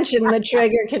convention, the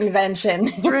trigger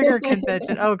convention. Trigger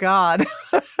convention. Oh, God.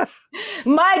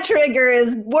 My trigger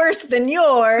is worse than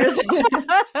yours.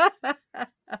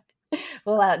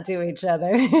 We'll outdo each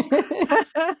other.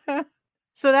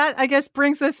 So that, I guess,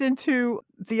 brings us into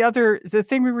the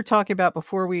thing we were talking about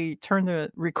before we turned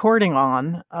the recording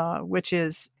on, which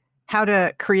is how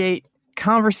to create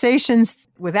conversations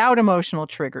without emotional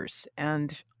triggers.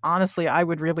 And honestly, I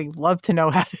would really love to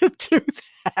know how to do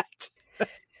that.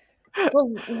 Well,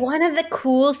 one of the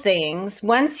cool things,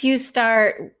 once you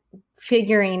start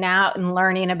figuring out and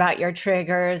learning about your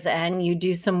triggers and you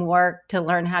do some work to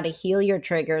learn how to heal your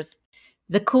triggers,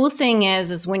 the cool thing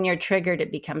is when you're triggered,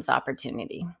 it becomes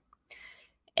opportunity.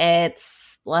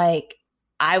 It's like,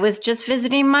 I was just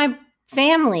visiting my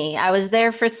family. I was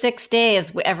there for 6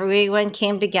 days. Everyone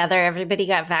came together. Everybody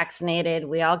got vaccinated.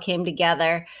 We all came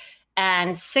together,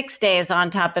 and 6 days on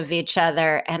top of each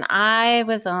other. And I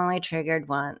was only triggered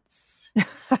once,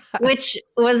 which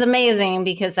was amazing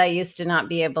because I used to not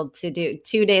be able to do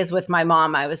 2 days with my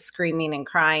mom. I was screaming and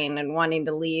crying and wanting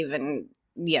to leave, and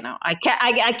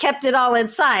I kept it all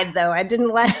inside, though. I didn't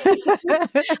let.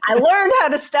 I learned how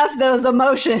to stuff those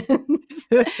emotions.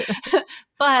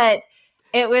 But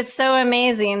it was so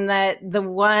amazing that the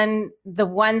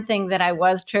one thing that I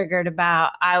was triggered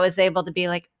about, I was able to be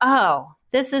like, oh,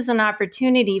 this is an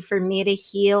opportunity for me to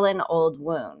heal an old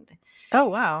wound. Oh,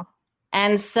 wow.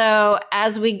 And so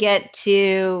as we get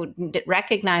to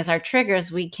recognize our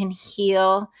triggers, we can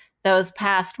heal those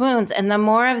past wounds. And the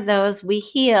more of those we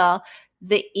heal,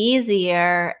 the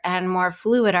easier and more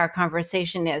fluid our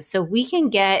conversation is. So we can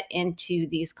get into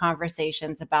these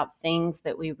conversations about things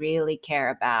that we really care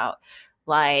about,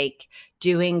 like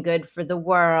doing good for the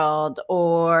world,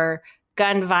 or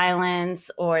gun violence,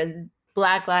 or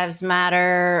Black Lives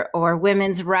Matter, or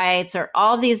women's rights, or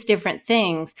all these different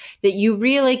things that you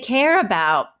really care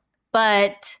about.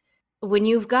 But when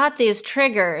you've got these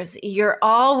triggers, you're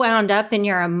all wound up in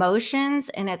your emotions,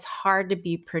 and it's hard to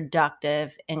be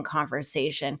productive in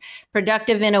conversation,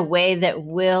 productive in a way that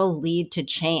will lead to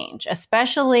change,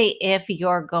 especially if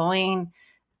you're going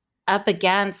up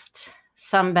against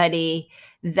somebody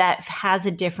that has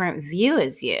a different view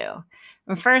as you.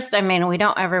 And first, I mean, we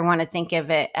don't ever want to think of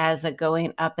it as a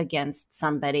going up against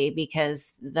somebody,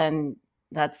 because then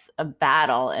that's a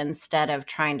battle instead of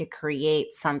trying to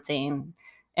create something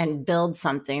and build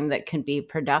something that can be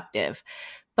productive.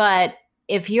 But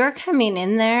if you're coming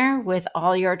in there with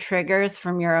all your triggers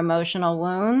from your emotional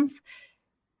wounds,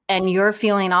 and you're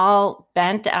feeling all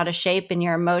bent out of shape in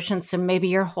your emotions, so maybe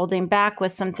you're holding back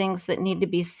with some things that need to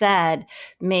be said,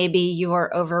 maybe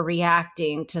you're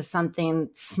overreacting to something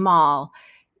small,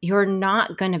 you're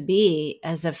not going to be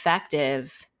as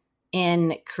effective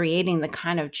in creating the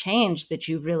kind of change that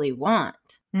you really want.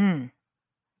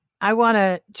 I want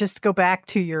to just go back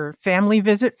to your family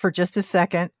visit for just a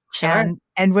second. Sure.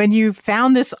 And when you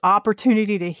found this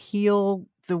opportunity to heal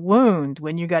the wound,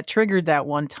 when you got triggered that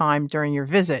one time during your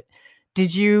visit,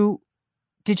 did you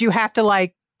have to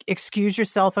like excuse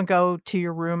yourself and go to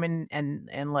your room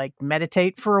and like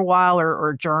meditate for a while,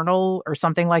 or journal or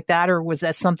something like that? Or was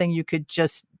that something you could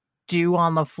just do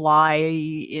on the fly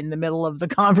in the middle of the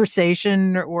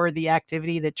conversation or the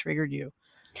activity that triggered you?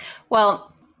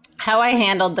 Well, how I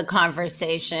handled the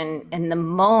conversation in the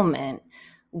moment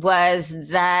was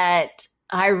that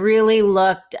I really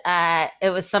looked at,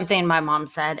 it was something my mom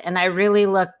said, and I really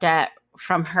looked at,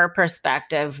 from her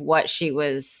perspective, what she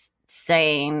was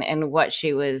saying and what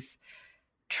she was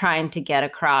trying to get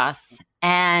across.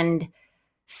 And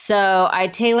so I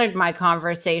tailored my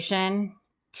conversation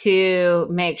to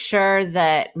make sure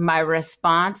that my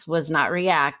response was not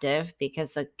reactive,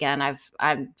 because again,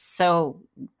 I'm so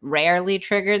rarely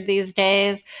triggered these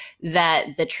days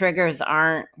that the triggers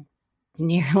aren't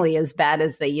nearly as bad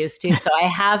as they used to. So I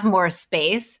have more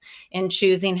space in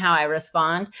choosing how I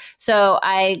respond. So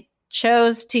I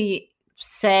chose to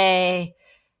say,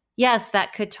 yes,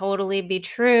 that could totally be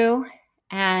true.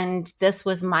 And this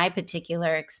was my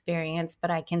particular experience,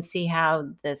 but I can see how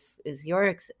this is your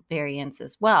experience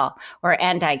as well.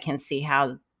 And I can see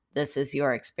how this is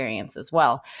your experience as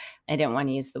well. I didn't want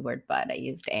to use the word but, I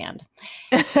used and.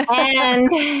 And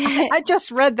I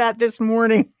just read that this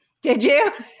morning. Did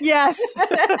you? Yes.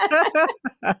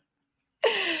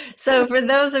 So for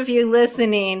those of you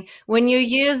listening, when you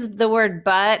use the word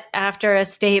but after a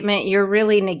statement, you're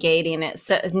really negating it,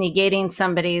 so negating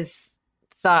somebody's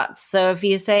thoughts. So if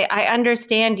you say, I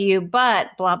understand you, but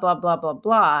blah, blah, blah, blah,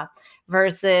 blah,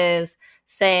 versus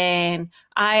saying,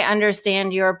 I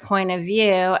understand your point of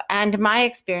view, and my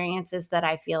experience is that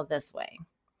I feel this way.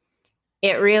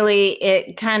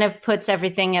 It kind of puts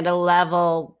everything at a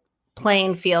level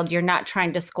playing field. You're not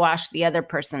trying to squash the other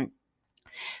person.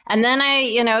 And then I,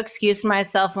 excused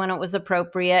myself when it was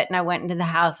appropriate. And I went into the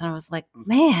house and I was like,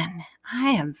 man,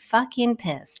 I am fucking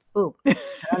pissed. Ooh, I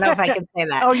don't know if I can say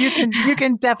that. Oh, you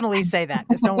can definitely say that.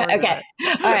 Just don't worry about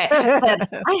it. All right. But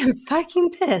I am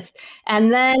fucking pissed.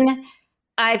 And then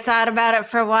I thought about it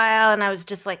for a while and I was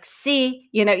just like, see,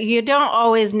 you don't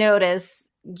always notice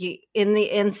in the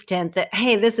instant that,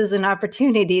 hey, this is an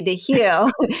opportunity to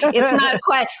heal. I'm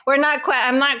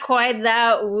not quite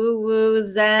that woo-woo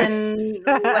zen.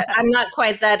 I'm not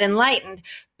quite that enlightened.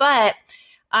 But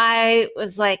I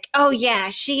was like, oh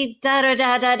yeah, she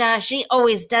da-da-da-da-da. She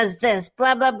always does this,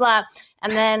 blah, blah, blah.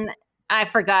 And then I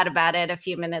forgot about it a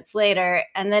few minutes later.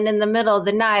 And then in the middle of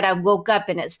the night, I woke up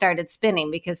and it started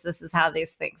spinning, because this is how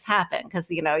these things happen.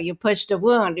 Because, you pushed a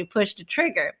wound, you pushed a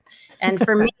trigger. And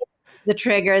for me, the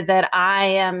trigger that I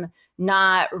am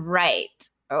not right,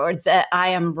 or that I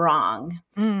am wrong.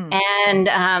 And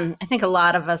I think a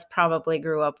lot of us probably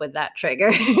grew up with that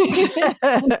trigger.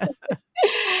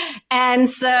 And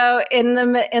so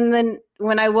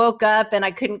when I woke up and I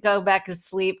couldn't go back to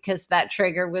sleep because that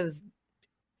trigger was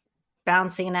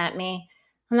bouncing at me,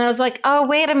 and I was like, oh,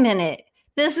 wait a minute.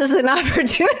 This is an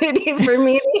opportunity for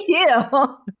me to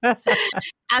heal.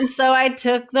 And so I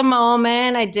took the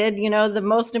moment. I did, the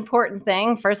most important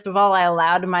thing. First of all, I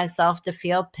allowed myself to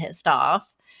feel pissed off,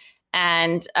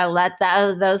 and I let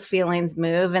those feelings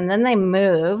move, and then they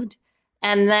moved.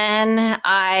 And then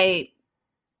I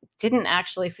didn't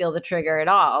actually feel the trigger at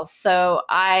all. So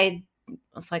I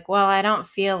was like, well, I don't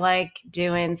feel like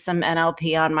doing some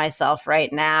NLP on myself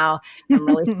right now. I'm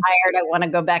really tired. I want to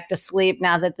go back to sleep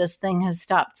now that this thing has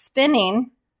stopped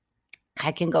spinning.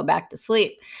 I can go back to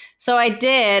sleep. So I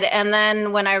did. And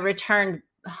then when I returned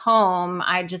home,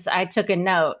 I took a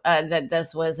note that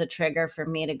this was a trigger for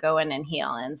me to go in and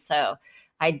heal. And so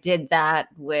I did that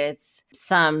with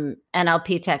some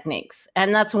NLP techniques.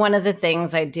 And that's one of the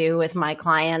things I do with my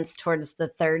clients towards the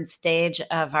third stage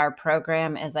of our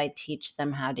program is I teach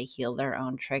them how to heal their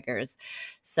own triggers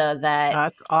so that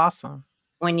That's awesome.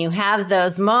 when you have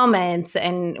those moments,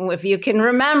 and if you can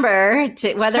remember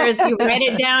to, whether it's you write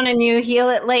it down and you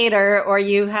heal it later, or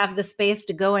you have the space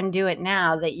to go and do it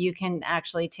now, that you can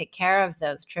actually take care of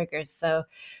those triggers so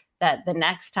that the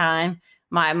next time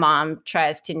my mom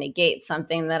tries to negate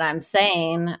something that I'm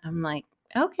saying, I'm like,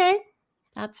 okay,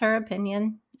 that's her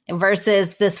opinion.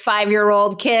 Versus this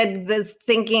 5-year-old kid that's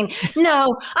thinking,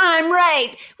 no, I'm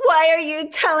right. Why are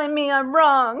you telling me I'm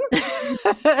wrong?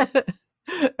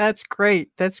 That's great.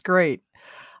 That's great.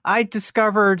 I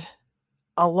discovered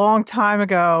a long time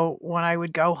ago when I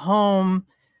would go home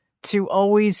to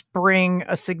always bring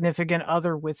a significant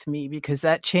other with me because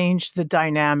that changed the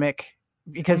dynamic.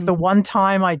 Because the one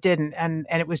time I didn't, and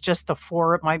it was just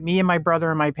me and my brother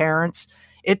and my parents,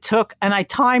 it took, and I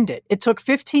timed it, it took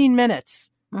 15 minutes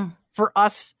for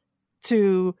us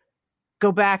to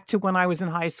go back to when I was in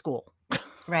high school.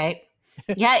 Right.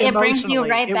 Yeah, it brings you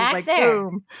right back like, there.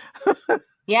 Boom.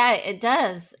 Yeah, it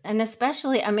does. And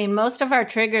especially, I mean, most of our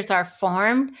triggers are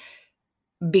formed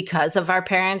because of our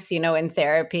parents. In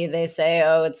therapy, they say,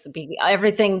 oh,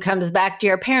 everything comes back to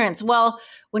your parents. Well,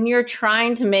 when you're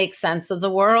trying to make sense of the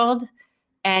world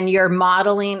and you're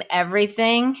modeling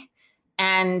everything,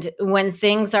 and when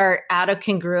things are out of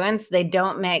congruence, they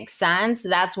don't make sense,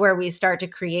 that's where we start to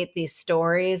create these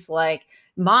stories like,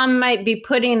 mom might be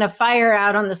putting a fire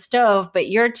out on the stove, but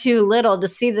you're too little to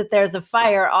see that there's a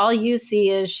fire. All you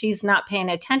see is she's not paying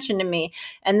attention to me.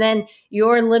 And then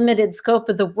your limited scope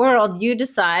of the world, you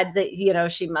decide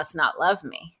that, she must not love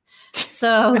me.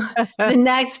 So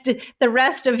the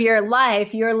rest of your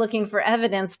life, you're looking for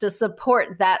evidence to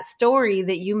support that story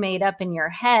that you made up in your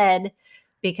head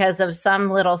because of some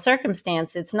little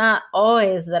circumstance. It's not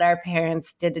always that our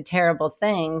parents did a terrible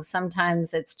thing.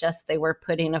 Sometimes it's just they were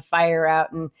putting a fire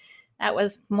out, and that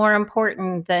was more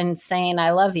important than saying I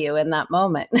love you in that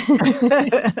moment.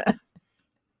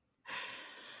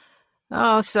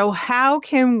 Oh, so how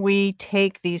can we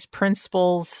take these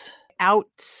principles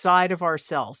outside of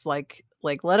ourselves? Like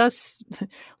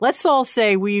let's all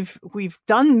say we've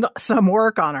done some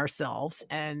work on ourselves,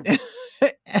 and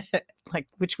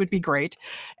which would be great,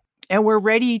 and we're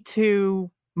ready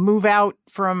to move out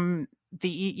from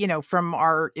from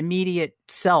our immediate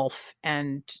self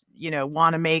and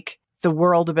want to make the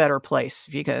world a better place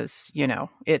because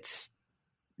it's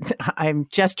I'm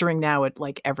gesturing now at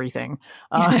like everything.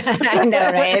 I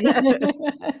know, right?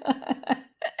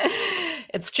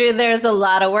 It's true. There's a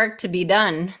lot of work to be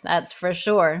done. That's for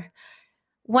sure.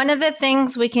 One of the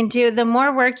things we can do, the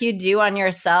more work you do on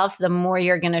yourself, the more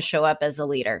you're going to show up as a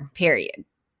leader, period.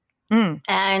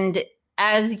 And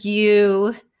as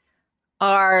you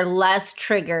are less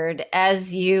triggered,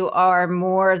 as you are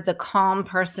more the calm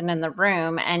person in the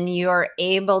room, and you're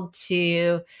able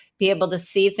to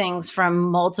see things from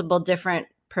multiple different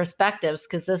perspectives,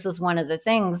 because this is one of the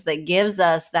things that gives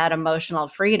us that emotional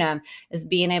freedom, is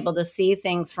being able to see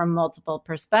things from multiple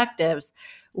perspectives.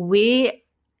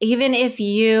 Even if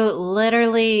you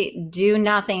literally do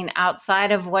nothing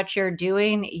outside of what you're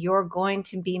doing, you're going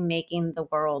to be making the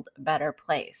world a better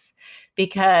place,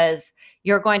 because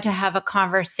you're going to have a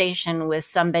conversation with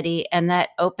somebody and that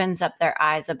opens up their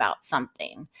eyes about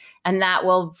something. And that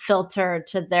will filter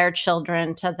to their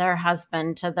children, to their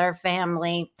husband, to their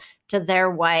family, to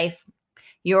their wife.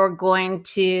 You're going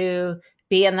to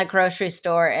be in the grocery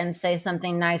store and say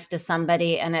something nice to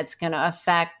somebody, and it's going to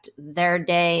affect their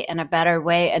day in a better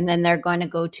way. And then they're going to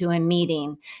go to a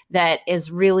meeting that is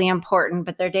really important,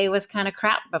 but their day was kind of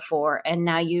crap before, and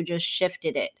now you just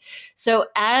shifted it. So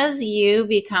as you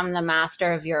become the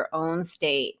master of your own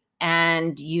state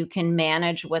and you can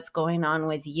manage what's going on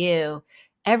with you,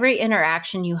 every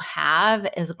interaction you have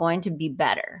is going to be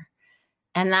better.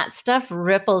 And that stuff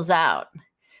ripples out.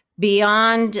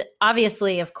 Beyond,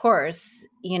 obviously, of course,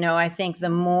 I think the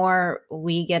more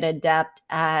we get adept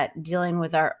at dealing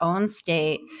with our own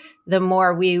state, the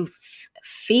more we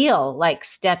feel like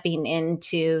stepping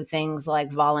into things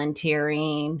like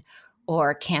volunteering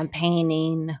or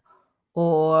campaigning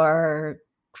or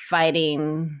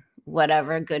fighting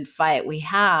whatever good fight we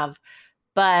have.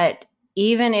 But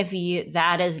even if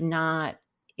that is not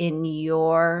in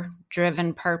your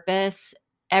driven purpose,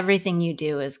 everything you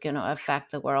do is going to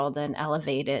affect the world and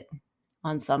elevate it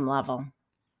on some level.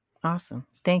 Awesome.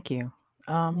 Thank you.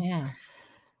 Yeah.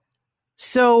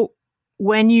 So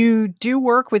when you do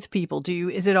work with people,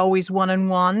 is it always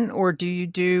one-on-one, or do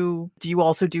you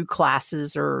also do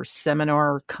classes or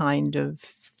seminar kind of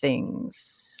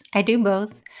things? I do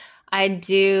both. I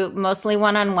do mostly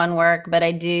one-on-one work, but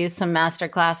I do some master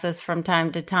classes from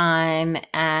time to time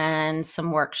and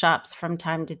some workshops from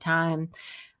time to time.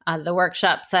 The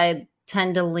workshops, I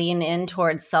tend to lean in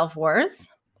towards self-worth,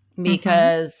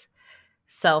 because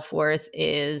self-worth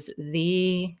is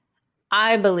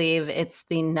I believe it's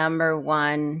the number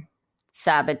one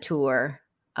saboteur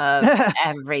of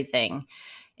everything.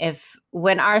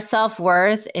 When our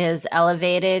self-worth is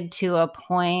elevated to a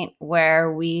point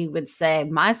where we would say,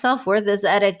 my self-worth is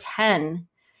at a 10,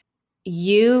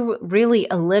 you really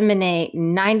eliminate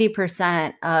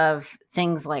 90% of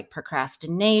things like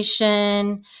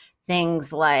procrastination,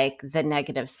 things like the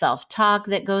negative self-talk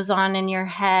that goes on in your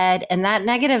head. And that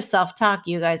negative self-talk,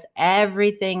 you guys,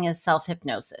 everything is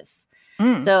self-hypnosis.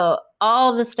 So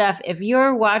all the stuff, if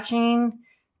you're watching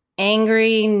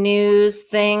angry news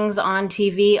things on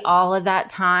TV all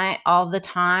the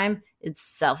time, it's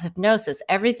self-hypnosis.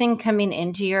 Everything coming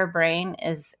into your brain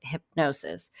is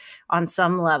hypnosis on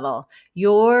some level.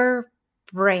 Your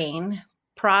brain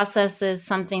processes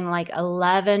something like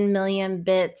 11 million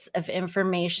bits of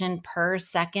information per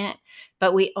second,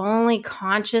 but we only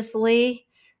consciously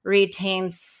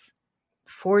retain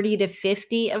 40 to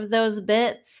 50 of those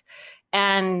bits.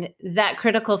 And that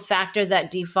critical factor,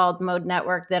 that default mode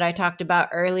network that I talked about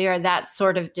earlier, that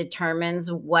sort of determines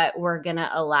what we're going to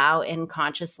allow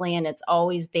unconsciously. And it's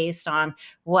always based on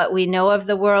what we know of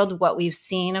the world, what we've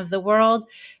seen of the world.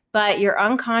 But your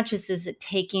unconscious is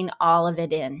taking all of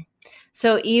it in.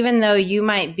 So even though you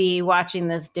might be watching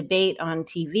this debate on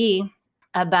TV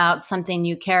about something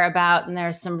you care about, and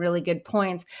there's some really good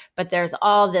points, but there's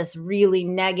all this really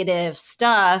negative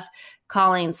stuff,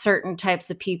 calling certain types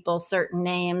of people certain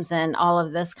names and all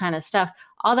of this kind of stuff,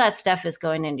 all that stuff is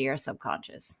going into your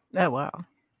subconscious. Oh, wow.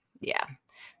 Yeah.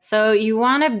 So you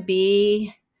want to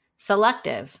be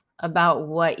selective about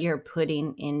what you're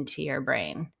putting into your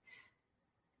brain.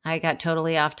 I got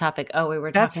totally off topic. Oh, we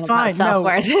were talking about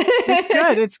self-worth. No,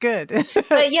 it's good.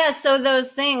 But yeah, so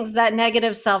those things, that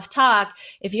negative self-talk,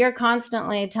 if you're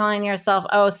constantly telling yourself,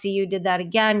 oh, see, you did that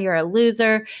again, you're a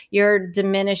loser, you're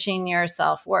diminishing your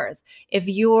self-worth. If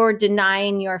you're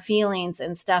denying your feelings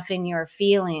and stuffing your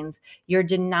feelings, you're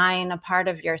denying a part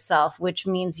of yourself, which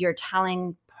means you're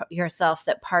telling yourself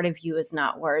that part of you is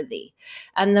not worthy.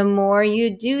 And the more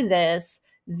you do this,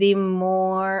 the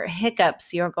more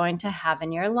hiccups you're going to have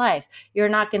in your life. You're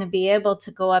not going to be able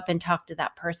to go up and talk to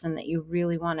that person that you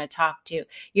really want to talk to.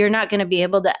 You're not going to be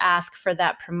able to ask for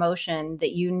that promotion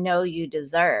that you know you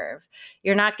deserve.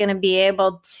 You're not going to be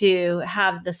able to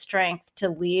have the strength to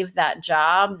leave that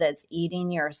job that's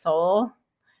eating your soul.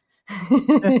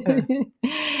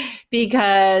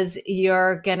 Because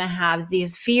you're going to have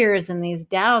these fears and these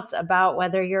doubts about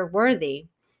whether you're worthy.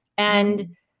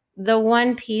 And the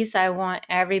one piece I want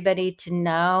everybody to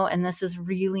know, and this is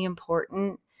really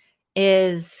important,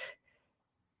 is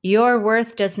your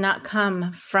worth does not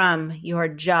come from your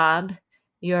job,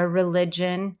 your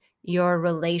religion, your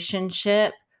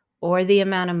relationship, or the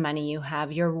amount of money you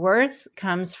have. Your worth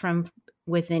comes from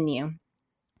within you.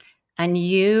 And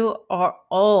you are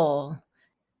all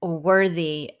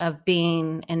worthy of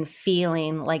being and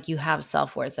feeling like you have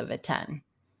self-worth of a 10.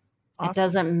 Awesome. It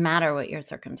doesn't matter what your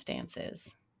circumstance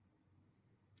is.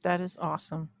 That is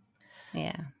awesome.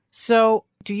 Yeah. So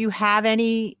do you have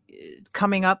any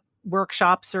coming up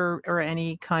workshops or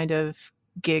any kind of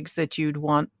gigs that you'd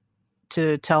want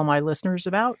to tell my listeners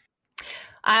about?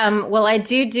 Well, I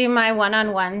do my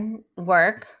one-on-one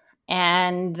work,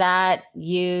 and that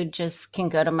you just can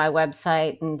go to my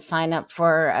website and sign up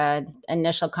for an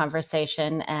initial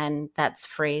conversation, and that's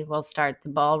free. We'll start the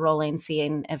ball rolling,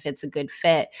 seeing if it's a good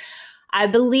fit. I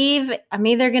believe I'm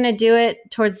either going to do it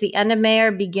towards the end of May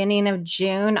or beginning of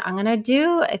June. I'm going to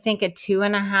do, I think, a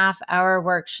 2.5-hour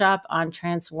workshop on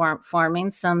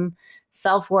transforming some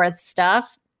self-worth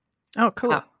stuff. Oh,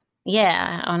 cool.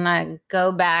 Yeah. I want to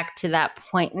go back to that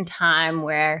point in time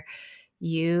where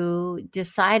you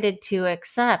decided to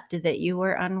accept that you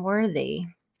were unworthy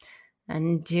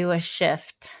and do a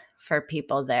shift for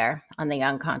people there on the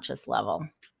unconscious level.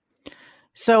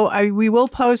 So we will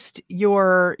post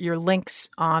your links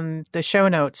on the show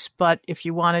notes, but if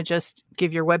you want to just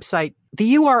give your website,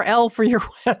 the URL for your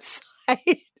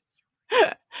website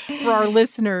for our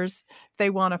listeners, if they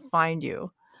want to find you.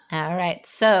 All right.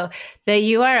 So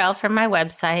the URL for my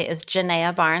website is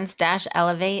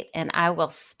JeneaBarnes-Elevate, and I will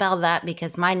spell that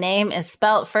because my name is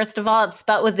spelt, first of all, it's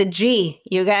spelt with a G,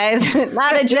 you guys,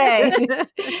 not a J.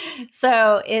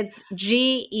 So it's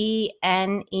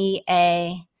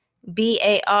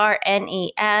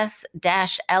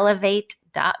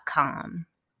GeneaBarnes-Elevate.com.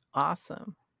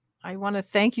 Awesome. I want to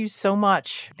thank you so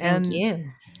much. Thank you.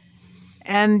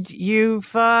 And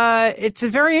you've it's a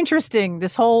very interesting.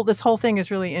 This whole thing is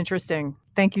really interesting.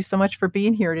 Thank you so much for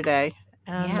being here today.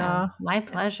 And yeah, my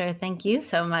pleasure. Thank you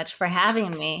so much for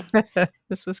having me.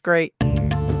 This was great.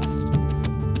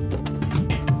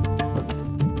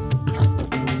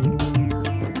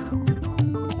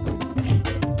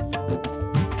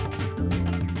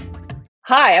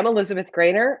 Hi, I'm Elizabeth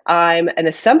Grainer. I'm an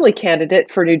assembly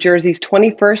candidate for New Jersey's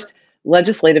 21st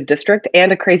Legislative District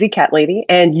and a crazy cat lady,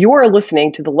 and you're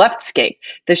listening to The Leftscape,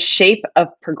 the shape of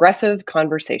progressive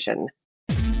conversation.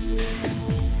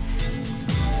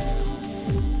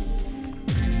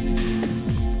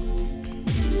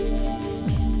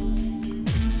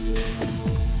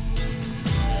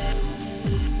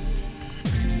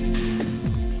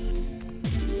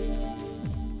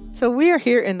 So we are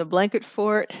here in the Blanket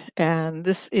Fort, and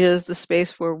this is the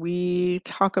space where we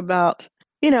talk about,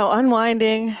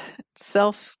 unwinding,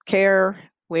 self-care,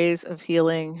 ways of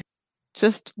healing,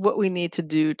 just what we need to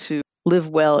do to live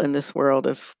well in this world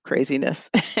of craziness.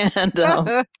 And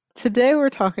today we're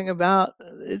talking about,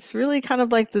 it's really kind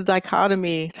of like the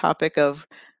dichotomy topic of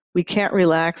we can't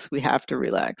relax, we have to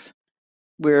relax.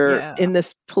 We're in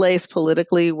this place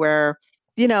politically where,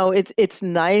 it's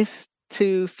nice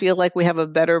to feel like we have a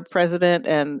better president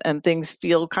and things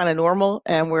feel kind of normal,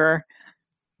 and we're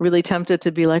really tempted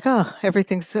to be like, oh,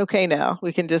 everything's okay now,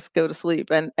 we can just go to sleep,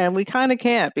 and we kind of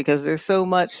can't, because there's so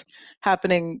much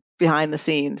happening behind the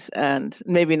scenes, and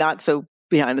maybe not so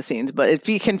behind the scenes, but it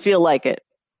can feel like it.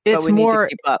 It's but we more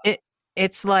need to keep up.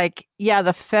 It's like, yeah,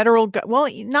 the federal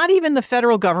not even the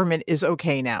federal government is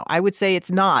okay now. I would say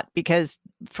it's not, because,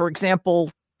 for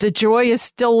example, DeJoy is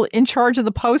still in charge of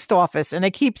the post office, and I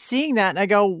keep seeing that, and I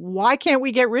go, why can't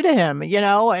we get rid of him?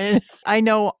 And I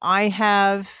know I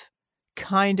have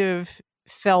kind of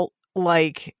felt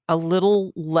like a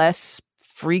little less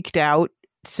freaked out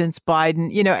since Biden.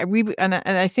 And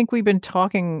I think we've been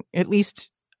talking, at least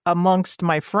amongst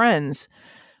my friends,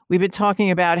 we've been talking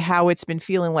about how it's been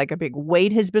feeling like a big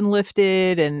weight has been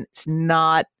lifted, and it's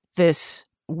not this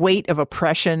weight of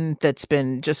oppression that's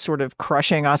been just sort of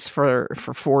crushing us for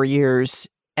 4 years.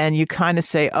 And you kind of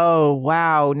say, oh,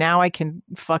 wow, now I can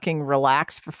fucking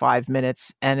relax for 5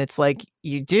 minutes. And it's like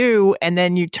you do. And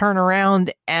then you turn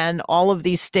around and all of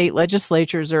these state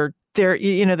legislatures they're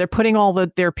putting all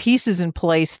their pieces in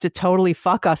place to totally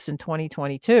fuck us in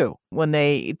 2022, when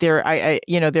their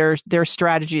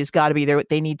strategy has got to be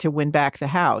they need to win back the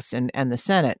House and the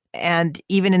Senate. And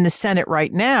even in the Senate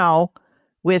right now,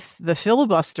 with the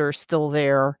filibuster still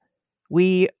there,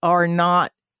 we are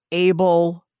not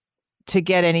able to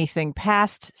get anything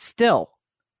passed still.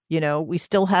 We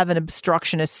still have an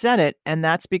obstructionist Senate, and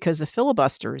that's because the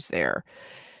filibuster is there.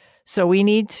 So we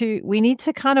need to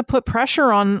kind of put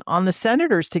pressure on the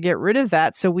senators to get rid of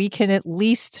that, so we can at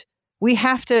least we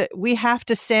have to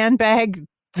sandbag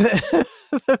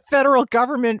the federal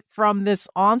government from this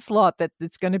onslaught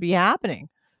that's going to be happening.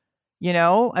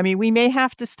 I mean, we may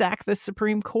have to stack the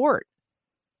Supreme Court.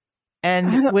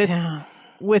 And with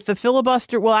the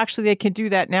filibuster, well, actually, they can do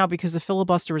that now because the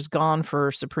filibuster is gone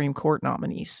for Supreme Court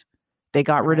nominees. They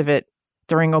got rid of it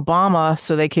during Obama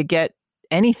so they could get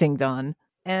anything done.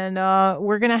 And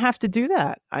we're going to have to do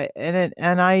that. I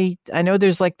know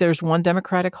there's one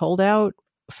Democratic holdout,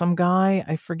 some guy,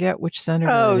 I forget which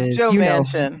senator. Oh, it is. Joe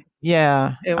Manchin.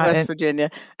 Yeah, in West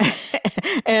Virginia,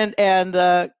 and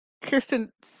Kyrsten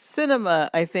Sinema,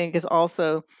 I think, is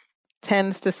also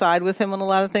tends to side with him on a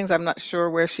lot of things. I'm not sure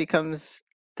where she comes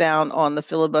down on the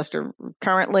filibuster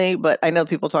currently, but I know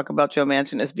people talk about Joe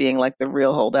Manchin as being like the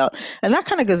real holdout, and that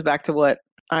kind of goes back to what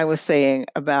I was saying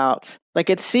about, like,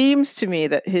 it seems to me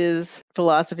that his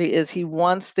philosophy is he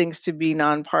wants things to be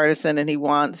nonpartisan, and he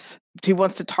wants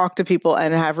to talk to people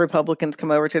and have Republicans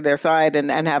come over to their side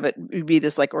and have it be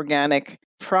this like organic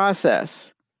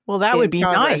process. Well, that would be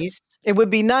Congress. nice. It would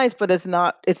be nice, but it's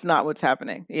not what's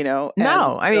happening, No,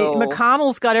 I mean,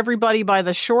 McConnell's got everybody by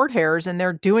the short hairs, and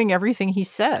they're doing everything he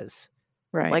says.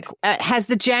 Right. Like, has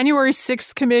the January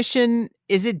 6th commission,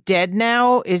 is it dead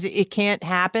now? It can't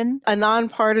happen? A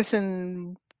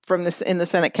nonpartisan in the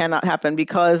Senate cannot happen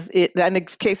because and the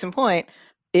case in point,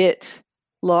 it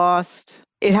lost.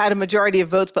 It had a majority of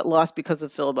votes, but lost because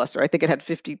of filibuster. I think it had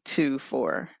 52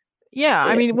 for. Yeah,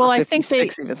 I mean, well, I think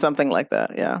 56, even something like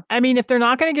that. Yeah, I mean, if they're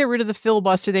not going to get rid of the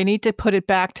filibuster, they need to put it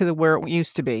back to where it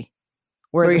used to be,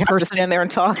 where where the you have to stand there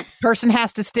and talk. person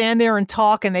has to stand there and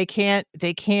talk, and they can't,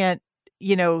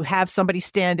 have somebody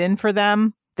stand in for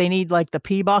them. They need like the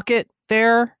pee bucket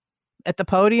there at the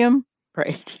podium,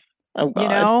 Right. Oh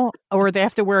God. or they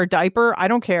have to wear a diaper. I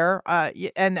don't care.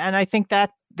 And I think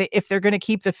that if they're going to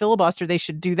keep the filibuster, they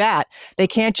should do that. They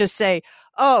can't just say,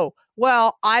 "Oh,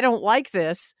 well, I don't like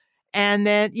this." And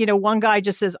then, one guy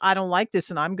just says, "I don't like this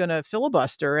and I'm going to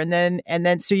filibuster." And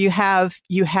then so you have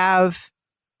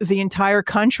the entire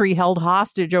country held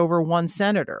hostage over one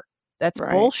senator. That's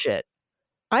Right. bullshit.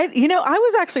 I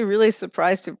was actually really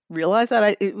surprised to realize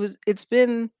that it's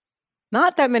been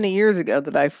not that many years ago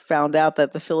that I found out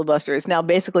that the filibuster is now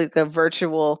basically the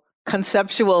virtual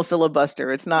conceptual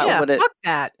filibuster. It's not what it. Fuck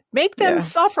that. Make them Yeah.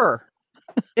 suffer.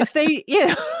 If they,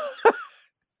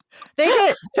 they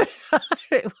get.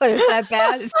 What is that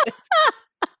bad?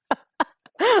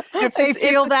 If they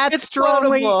feel that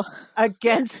strongly quotable.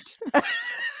 Against.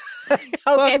 Okay,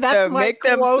 Fuck that's them, my make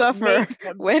them quote, suffer. make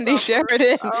them Wendy suffer.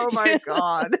 Sheridan. Oh my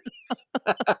God.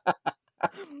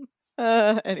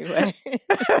 Anyway,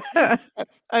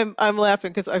 I'm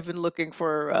laughing because I've been looking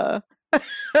for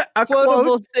A quotable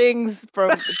quote. things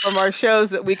from our shows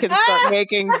that we can start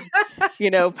making,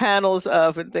 panels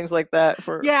of and things like that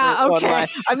for Yeah, okay. online.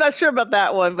 I'm not sure about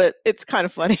that one, but it's kind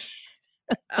of funny.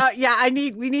 Yeah,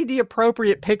 we need the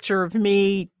appropriate picture of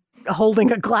me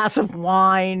holding a glass of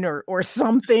wine or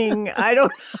something. I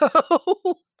don't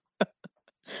know.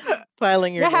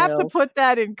 Filing your You have to nails. put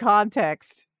that in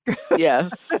context.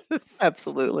 Yes,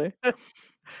 absolutely.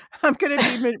 I'm going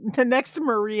to be the next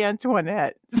Marie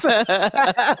Antoinette.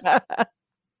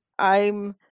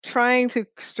 I'm trying to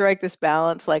strike this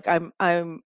balance. Like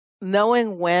I'm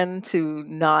knowing when to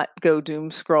not go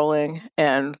doom scrolling,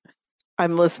 and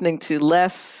I'm listening to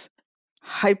less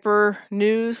hyper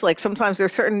news. Like sometimes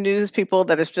there's certain news people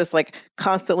that is just like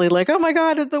constantly like, oh my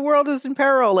God, the world is in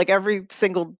peril, like every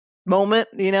single moment,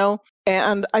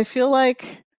 and I feel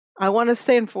like I want to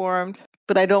stay informed,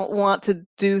 but I don't want to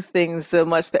do things so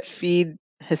much that feed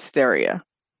hysteria.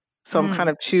 So I'm kind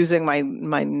of choosing my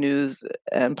news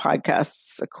and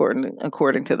podcasts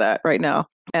according to that right now,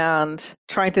 and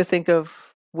trying to think of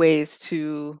ways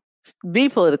to be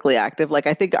politically active. Like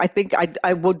I think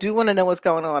I do want to know what's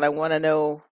going on. I want to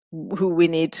know who we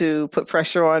need to put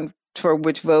pressure on for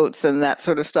which votes and that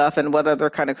sort of stuff, and what other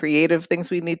kind of creative things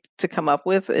we need to come up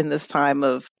with in this time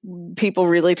of people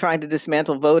really trying to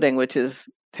dismantle voting, which is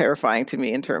terrifying to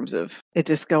me in terms of it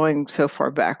just going so far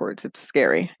backwards. It's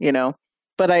scary,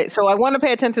 But I want to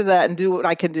pay attention to that and do what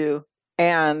I can do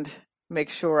and make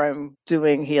sure I'm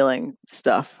doing healing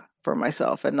stuff for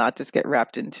myself and not just get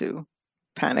wrapped into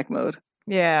panic mode.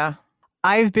 Yeah.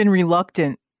 I've been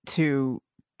reluctant to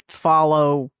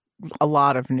follow a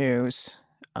lot of news.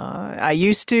 It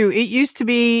used to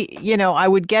be, I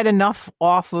would get enough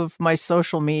off of my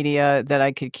social media that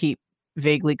I could keep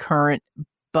vaguely current.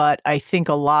 But I think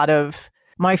a lot of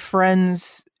my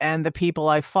friends and the people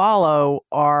I follow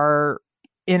are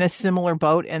in a similar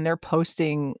boat, and they're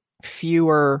posting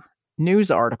fewer news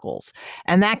articles.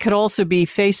 And that could also be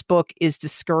Facebook is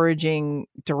discouraging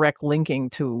direct linking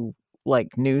to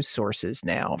like news sources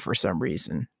now for some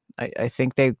reason. I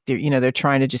think they're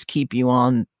trying to just keep you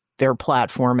on their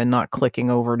platform and not clicking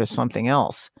over to something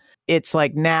else. It's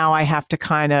like now I have to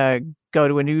kind of go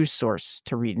to a news source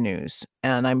to read news,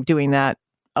 and I'm doing that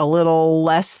a little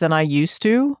less than I used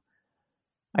to.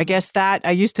 I guess that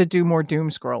I used to do more doom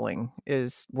scrolling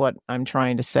is what I'm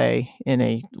trying to say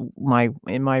in my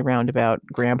roundabout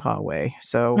grandpa way.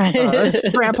 So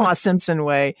Grandpa Simpson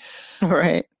way.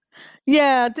 Right.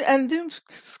 Yeah, and doom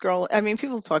scroll. I mean,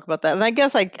 people talk about that, and I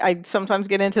guess I sometimes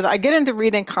get into that. I get into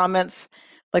reading comments.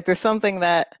 Like there's something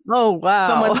that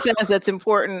someone says that's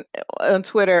important on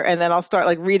Twitter, and then I'll start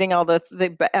like reading all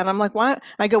and I'm like, why?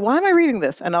 I go, why am I reading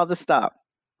this? And I'll just stop.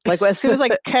 Like as soon as I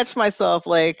catch myself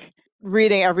like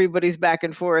reading everybody's back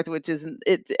and forth, which is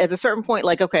it at a certain point,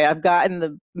 like, okay, I've gotten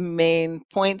the main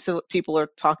points of what people are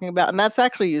talking about, and that's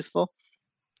actually useful.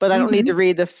 But I don't need to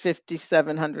read the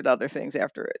 5,700 other things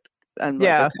after it. I'm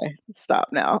like, okay, stop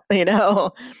now,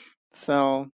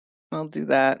 So I'll do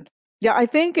that. Yeah, I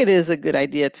think it is a good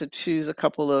idea to choose a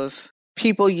couple of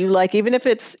people you like, even if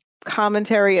it's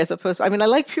commentary as opposed to, I mean, I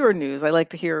like pure news. I like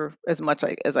to hear as much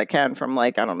as I can from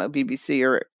like, I don't know, BBC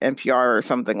or NPR or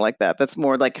something like that. That's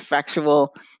more like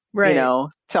factual, right.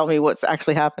 Tell me what's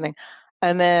actually happening.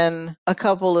 And then a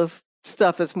couple of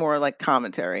stuff that's more like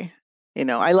commentary.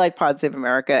 I like Pod Save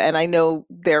America, and I know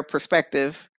their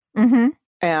perspective.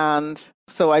 And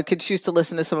So I could choose to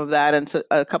listen to some of that and to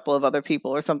a couple of other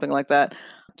people or something like that.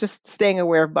 Just staying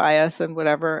aware of bias and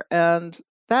whatever. And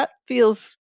that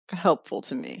feels helpful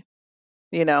to me.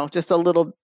 Just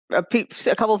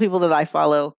a couple of people that I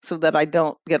follow so that I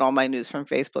don't get all my news from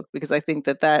Facebook, because I think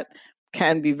that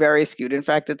can be very skewed. In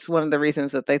fact, it's one of the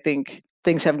reasons that they think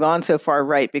things have gone so far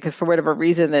right, because for whatever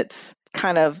reason, it's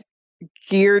kind of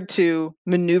geared to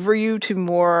maneuver you to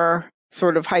more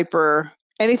sort of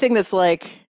anything that's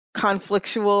like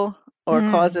conflictual or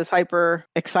causes hyper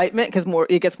excitement, because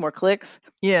it gets more clicks.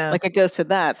 Yeah. Like it goes to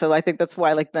that. So I think that's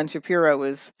why like Ben Shapiro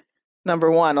is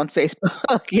number one on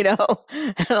Facebook,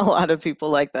 and a lot of people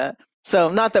like that. So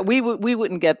not that we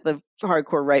wouldn't get the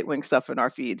hardcore right wing stuff in our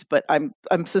feeds, but I'm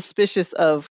suspicious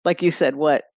of, like you said,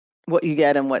 what you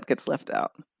get and what gets left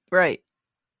out. Right.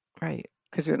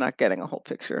 Because you're not getting a whole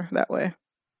picture that way.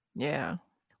 Yeah.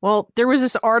 Well, there was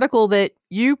this article that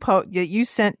you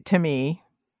sent to me.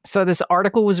 So this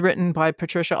article was written by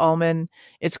Patricia Ullman.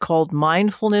 It's called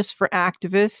Mindfulness for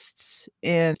Activists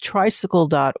in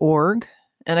tricycle.org.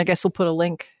 And I guess we'll put a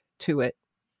link to it.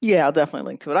 Yeah, I'll definitely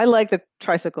link to it. I like the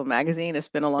Tricycle magazine. It's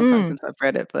been a long time since I've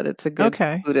read it, but it's a good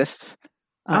Buddhist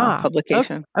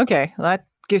publication. Okay. Well, that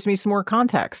gives me some more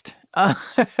context.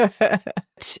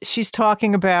 She's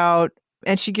talking about,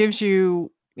 and she gives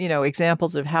you,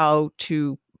 examples of how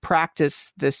to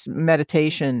practice this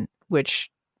meditation,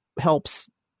 which helps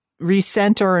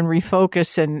recenter and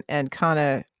refocus and kind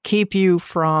of keep you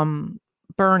from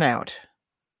burnout,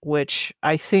 which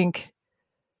I think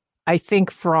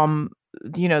from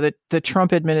the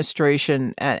Trump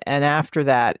administration and after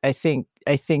that, I think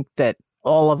that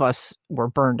all of us were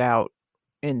burned out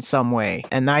in some way.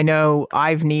 And I know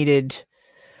I've needed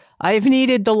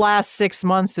the last 6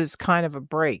 months as kind of a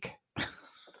break.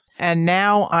 And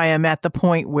now I am at the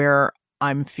point where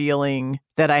I'm feeling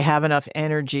that I have enough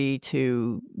energy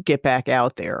to get back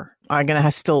out there. I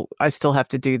still have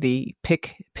to do the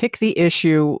pick the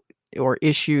issue or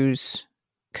issues,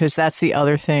 because that's the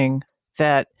other thing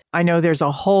that I know there's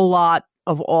a whole lot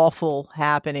of awful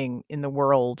happening in the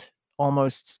world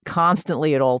almost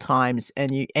constantly at all times.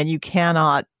 And you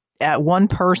cannot, one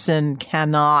person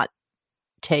cannot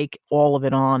take all of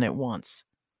it on at once.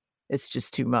 It's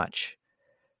just too much.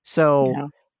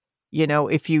 So,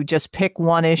 if you just pick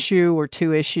one issue or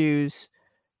two issues,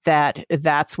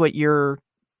 that's what you're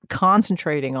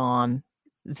concentrating on,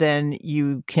 then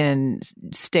you can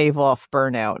stave off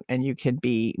burnout and you can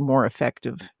be more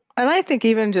effective. And I think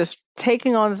even just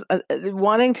taking on,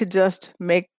 wanting to just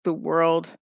make the world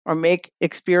or make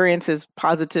experiences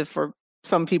positive for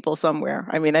some people somewhere.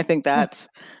 I mean, I think that's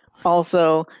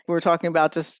also, we're talking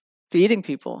about just feeding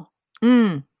people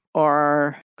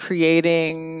or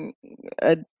creating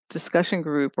a discussion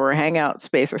group or a hangout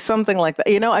space or something like that.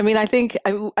 I mean, I think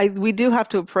we do have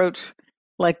to approach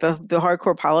like the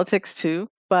hardcore politics too,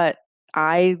 but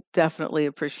I definitely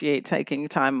appreciate taking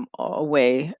time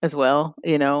away as well,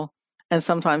 and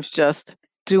sometimes just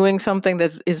doing something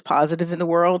that is positive in the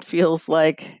world feels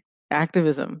like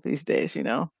activism these days,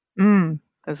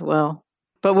 as well.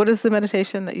 But what is the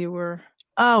meditation that you were?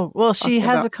 Oh, well, she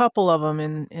has a couple of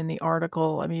them in the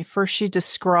article. I mean, first she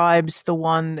describes the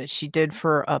one that she did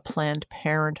for Planned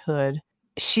Parenthood.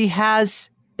 She has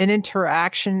an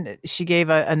interaction she gave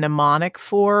a mnemonic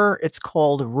for. It's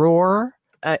called ROAR.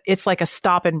 It's like a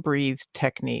stop and breathe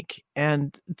technique.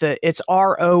 And it's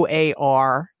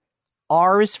ROAR.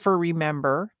 R is for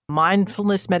remember.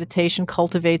 Mindfulness meditation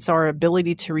cultivates our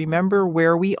ability to remember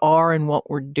where we are and what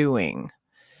we're doing.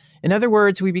 In other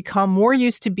words, we become more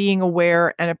used to being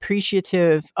aware and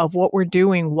appreciative of what we're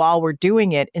doing while we're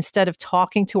doing it, instead of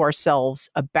talking to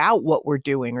ourselves about what we're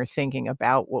doing or thinking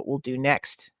about what we'll do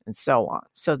next, and so on.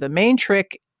 So the main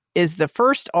trick is the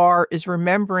first R is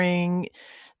remembering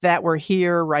that we're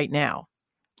here right now.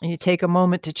 And you take a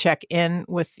moment to check in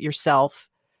with yourself.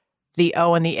 The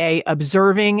O and the A,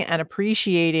 observing and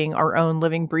appreciating our own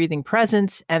living, breathing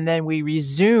presence, and then we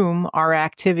resume our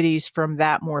activities from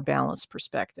that more balanced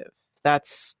perspective.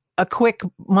 That's a quick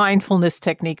mindfulness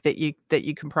technique that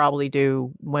you can probably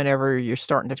do whenever you're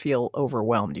starting to feel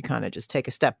overwhelmed. You kind of just take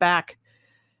a step back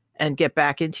and get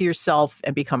back into yourself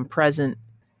and become present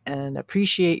and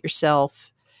appreciate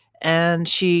yourself. And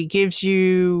she gives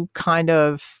you kind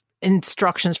of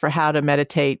instructions for how to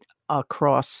meditate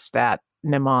across that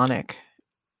mnemonic.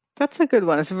 That's a good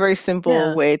one. It's a very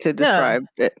simple way to describe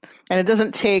it. And it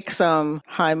doesn't take some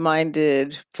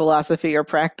high-minded philosophy or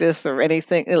practice or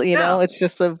anything, it's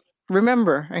just a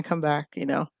remember and come back,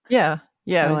 Yeah.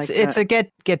 Like it's a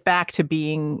get back to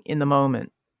being in the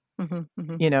moment,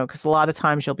 mm-hmm. Because a lot of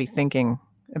times you'll be thinking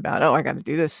about, I got to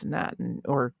do this and that,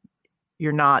 or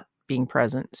you're not being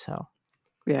present. So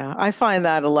Yeah, I find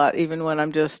that a lot, even when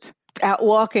I'm just out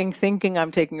walking, thinking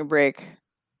I'm taking a break,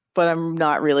 but I'm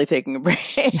not really taking a break,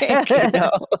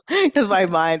 because my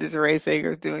mind is racing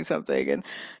or doing something. And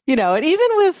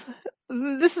even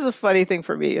this is a funny thing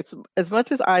for me. It's as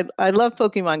much as I love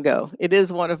Pokemon Go. It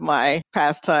is one of my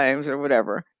pastimes or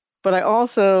whatever. But I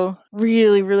also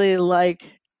really, really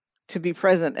like to be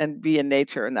present and be in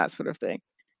nature and that sort of thing.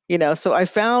 So I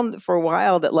found for a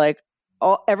while that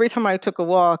every time I took a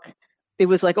walk, it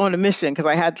was like on a mission because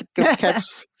I had to go catch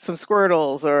some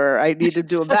Squirtles or I need to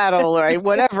do a battle or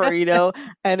whatever.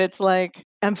 And it's like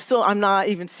I'm not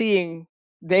even seeing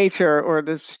nature or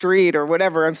the street or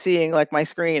whatever. I'm seeing like my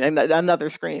screen and another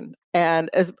screen. And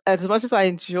as much as I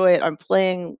enjoy it, I'm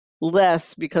playing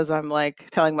less because I'm like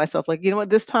telling myself like, you know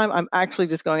what, this time I'm actually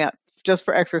just going out just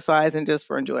for exercise and just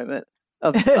for enjoyment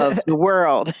of the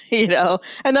world,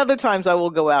 and other times I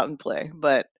will go out and play,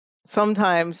 but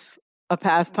sometimes a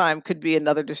pastime could be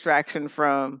another distraction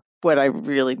from what I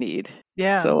really need.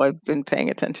 Yeah. So I've been paying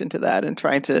attention to that and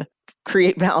trying to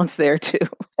create balance there too.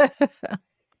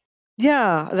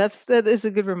 Yeah, that is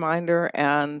a good reminder.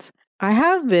 And I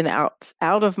have been out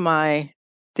of my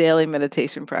daily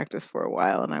meditation practice for a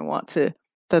while, and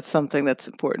that's something that's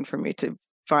important for me to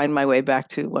find my way back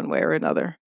to one way or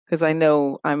another, because I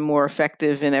know I'm more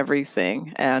effective in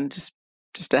everything and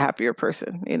just a happier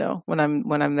person, when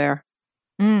I'm there.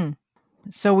 Mm.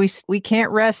 So we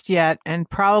can't rest yet, and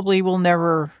probably will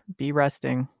never be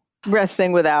resting.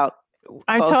 Resting without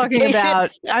I'm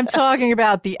talking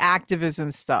about the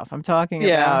activism stuff. I'm talking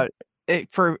about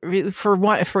it for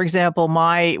example,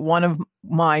 one of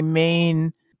my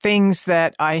main things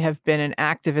that I have been an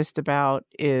activist about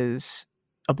is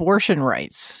abortion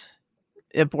rights,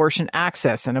 abortion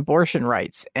access and abortion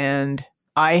rights. And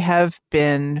I have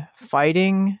been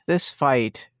fighting this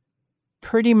fight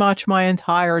pretty much my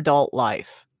entire adult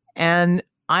life. And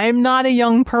I'm not a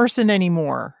young person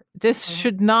anymore. It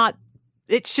should not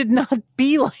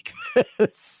be like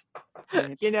this.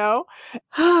 Right.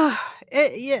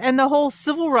 And the whole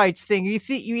civil rights thing, you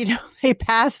think, they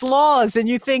passed laws and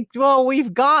you think, well,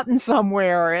 we've gotten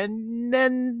somewhere. And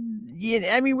then,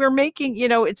 we're making,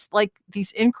 it's like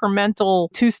these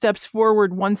incremental 2 steps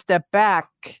forward, 1 step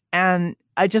back. And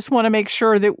I just want to make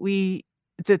sure that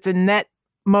the net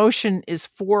motion is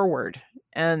forward,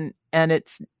 and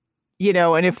it's,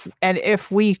 and if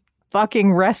we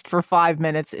fucking rest for 5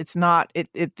 minutes, it's not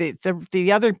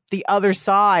the other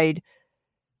side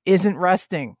isn't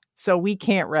resting, so we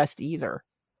can't rest either.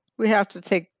 We have to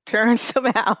take turns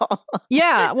somehow.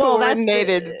 Yeah, well,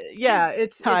 coordinated.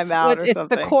 It's time out or it's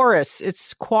something. the chorus.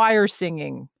 It's choir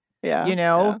singing.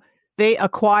 Yeah. A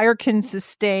choir can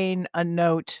sustain a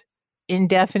note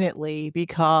indefinitely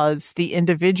because the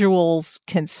individuals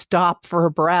can stop for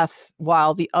a breath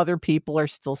while the other people are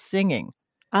still singing.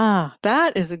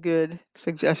 That is a good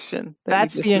suggestion.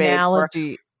 That's the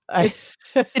analogy.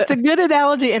 It's a good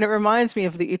analogy, and it reminds me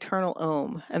of the Eternal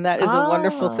Om, and that is a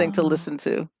wonderful thing to listen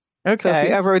to. Okay. So if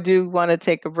you ever do want to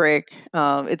take a break,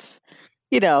 it's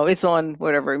on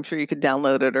whatever. I'm sure you could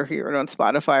download it or hear it on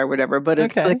Spotify or whatever. But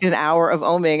it's like an hour of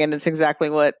oming, and it's exactly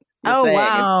what you're saying.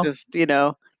 Wow. It's just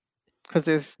because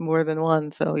there's more than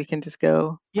one, so you can just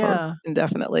go for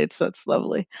indefinitely. That's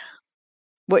lovely.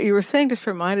 What you were saying just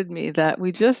reminded me that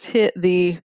we just hit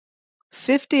the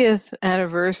 50th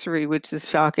anniversary, which is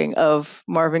shocking, of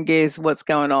Marvin Gaye's What's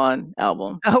Going On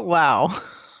album. Oh, wow.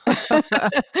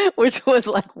 Which was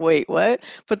like, wait, what?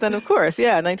 But then, of course,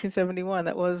 1971.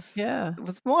 It was a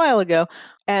while ago.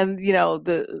 And,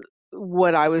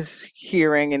 what I was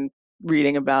hearing and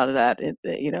reading about that,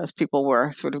 as people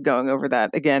were sort of going over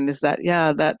that again, is that,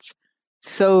 that's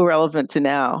so relevant to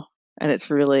now. And it's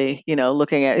really,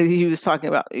 looking at, he was talking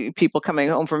about people coming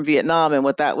home from Vietnam and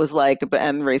what that was like,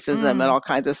 and racism and all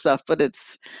kinds of stuff. But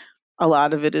a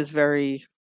lot of it is very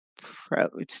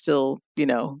still,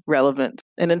 relevant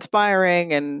and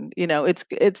inspiring. And,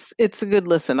 it's a good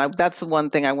listen. That's the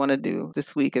one thing I want to do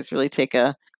this week is really take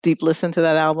a deep listen to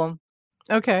that album.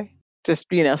 Okay. Just,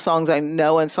 songs I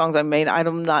know and songs I may,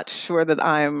 I'm not sure that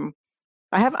I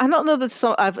don't know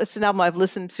that it's an album I've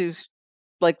listened to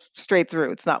like straight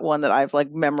through. It's not one that I've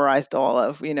like memorized all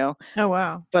of, Oh,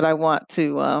 wow. But I want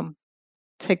to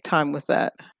take time with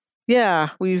that. Yeah,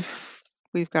 we've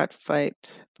got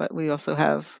fight, but we also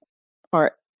have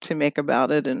art to make about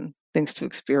it and things to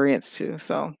experience too.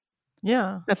 So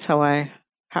yeah, that's how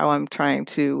I'm trying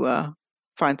to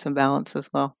find some balance as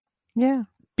well. Yeah,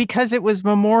 because it was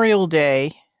Memorial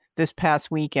Day this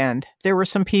past weekend. There were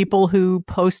some people who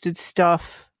posted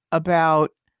stuff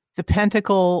about the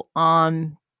pentacle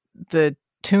on the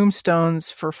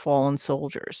tombstones for fallen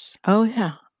soldiers. Oh,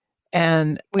 yeah. We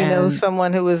know and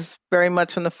someone who was very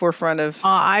much on the forefront of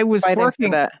I was fighting for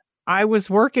working. that. I was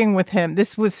working with him.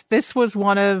 This was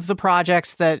one of the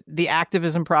projects the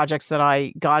activism projects that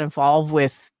I got involved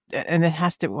with. And it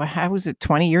has to, how was it,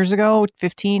 20 years ago,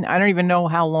 15? I don't even know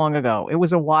how long ago. It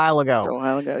was a while ago. It's a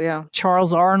while ago, yeah.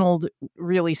 Charles Arnold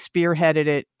really spearheaded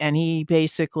it, and he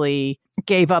basically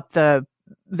gave up the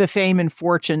fame and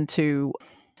fortune to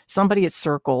somebody at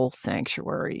Circle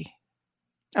Sanctuary.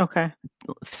 Okay.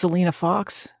 Selena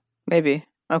Fox? Maybe.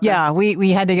 Okay. Yeah,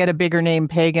 we had to get a bigger name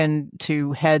pagan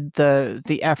to head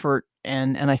the effort,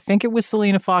 and I think it was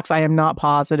Selena Fox. I am not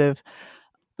positive,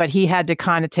 but he had to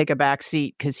kind of take a back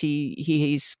seat because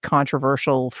he's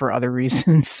controversial for other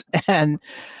reasons.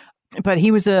 But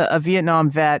he was a Vietnam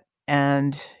vet,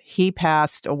 and he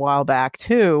passed a while back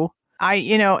too.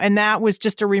 And that was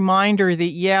just a reminder that,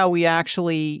 yeah,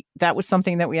 that was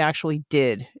something that we actually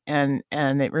did. And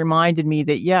it reminded me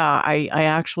that, yeah,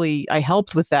 I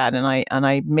helped with that, and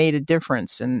I made a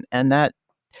difference. And that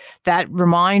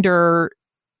reminder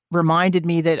reminded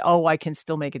me that, oh, I can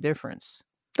still make a difference.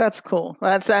 That's cool.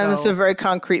 That's a very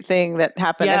concrete thing that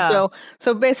happened. Yeah. And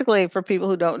so basically, for people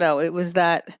who don't know, it was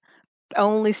that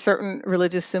only certain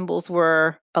religious symbols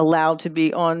were allowed to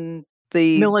be on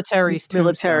the military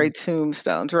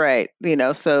tombstones, right?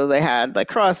 So they had like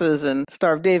crosses and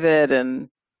Star of David and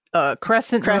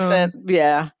crescent,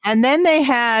 yeah. And then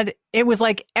it was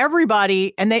like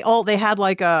everybody, and they had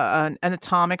like an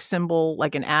atomic symbol,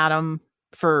 like an atom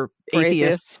for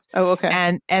atheists. Oh,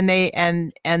 okay. And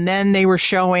then they were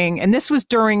showing, and this was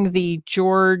during the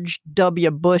George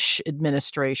W. Bush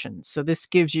administration. So this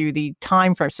gives you the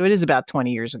time frame. So it is about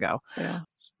 20 years ago. Yeah.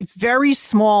 Very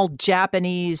small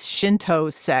Japanese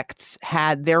Shinto sects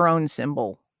had their own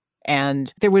symbol,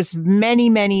 and there was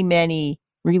many, many, many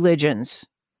religions,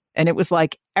 and it was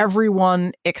like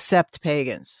everyone except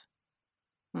pagans.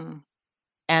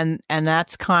 And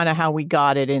that's kind of how we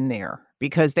got it in there,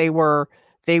 because they were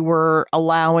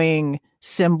allowing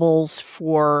symbols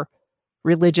for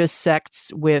religious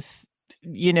sects with,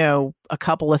 a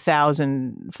couple of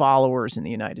thousand followers in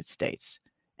the United States.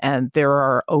 And there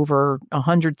are over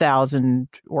 100,000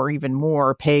 or even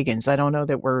more pagans. I don't know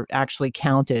that we're actually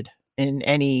counted in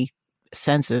any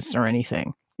census or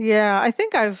anything. Yeah, I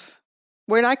think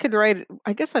when I could write it,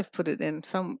 I guess I've put it in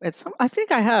I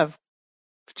think I have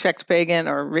checked pagan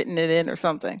or written it in or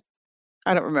something.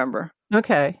 I don't remember.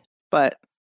 Okay. But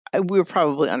we were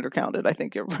probably undercounted. I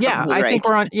think you're probably right. I think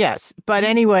we're on. Yes. But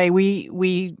anyway,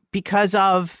 we because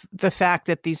of the fact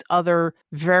that these other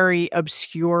very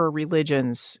obscure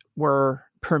religions were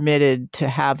permitted to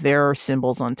have their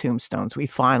symbols on tombstones, we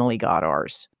finally got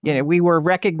ours. We were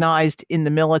recognized in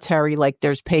the military, like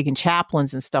there's pagan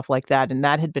chaplains and stuff like that. And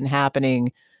that had been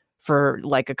happening for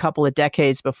like a couple of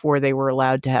decades before they were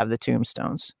allowed to have the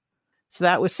tombstones. So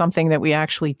that was something that we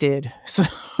actually did. So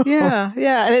yeah.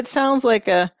 And it sounds like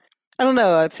I don't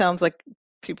know, it sounds like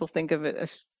people think of it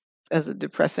as a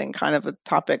depressing kind of a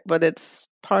topic, but it's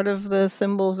part of the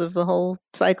symbols of the whole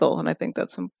cycle. And I think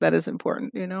that is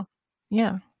important,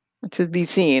 Yeah. To be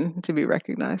seen, to be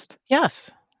recognized. Yes.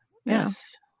 Yeah.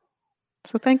 Yes.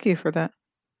 So thank you for that.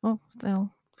 Well,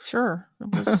 sure.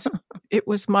 It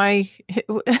was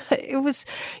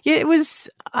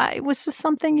just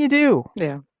something you do.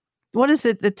 Yeah. What is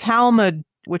it? The Talmud,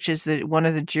 which is one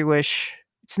of the Jewish,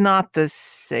 it's not the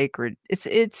sacred,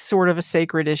 it's sort of a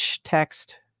sacred-ish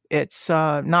text. It's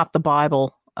not the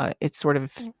Bible. It's sort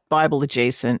of Bible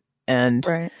adjacent. And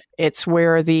it's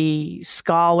where the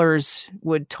scholars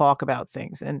would talk about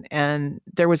things. And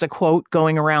there was a quote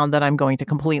going around that I'm going to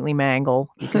completely mangle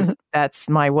because that's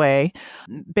my way.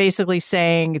 Basically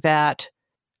saying that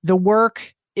the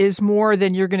work is more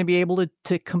than you're going to be able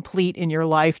to complete in your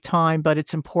lifetime, but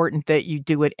it's important that you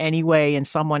do it anyway, and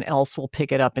someone else will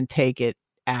pick it up and take it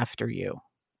after you.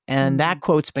 And that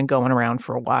quote's been going around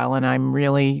for a while, and I'm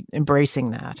really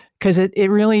embracing that because it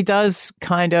really does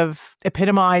kind of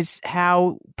epitomize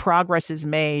how progress is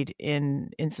made in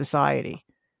society.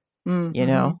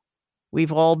 Mm-hmm.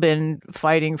 We've all been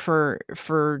fighting for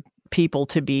people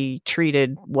to be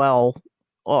treated well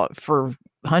for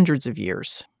hundreds of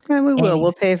years. And we will.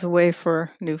 We'll pave the way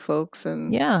for new folks.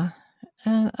 And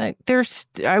I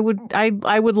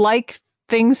would like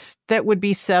things that would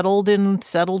be settled in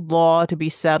settled law to be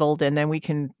settled, and then we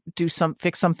can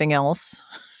fix something else.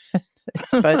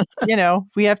 But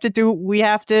we have to deal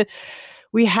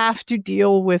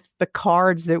with the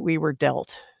cards that we were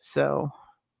dealt. So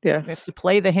yes, we have to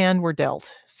play the hand we're dealt.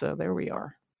 So there we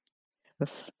are.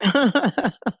 Yes.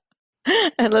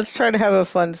 And let's try to have a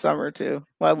fun summer too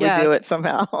while we do it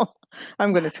somehow.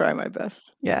 I'm going to try my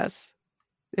best. Yes.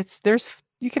 There's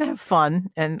you can have fun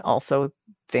and also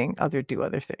do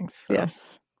other things. So.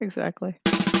 Yes, exactly.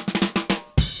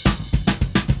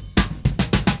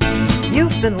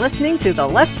 You've been listening to the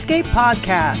Leftscape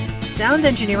Podcast. Sound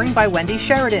engineering by Wendy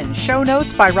Sheridan. Show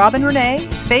notes by Robin Renee.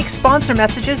 Fake sponsor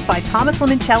messages by Thomas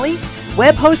Limoncelli.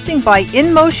 Web hosting by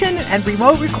InMotion and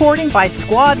remote recording by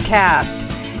Squadcast.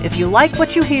 If you like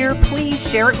what you hear, please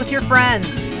share it with your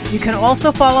friends. You can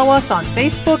also follow us on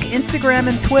Facebook, Instagram,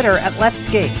 and Twitter at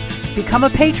Leftscape. Become a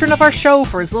patron of our show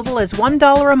for as little as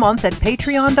 $1 a month at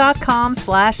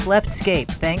patreon.com/Leftscape.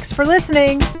 Thanks for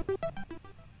listening.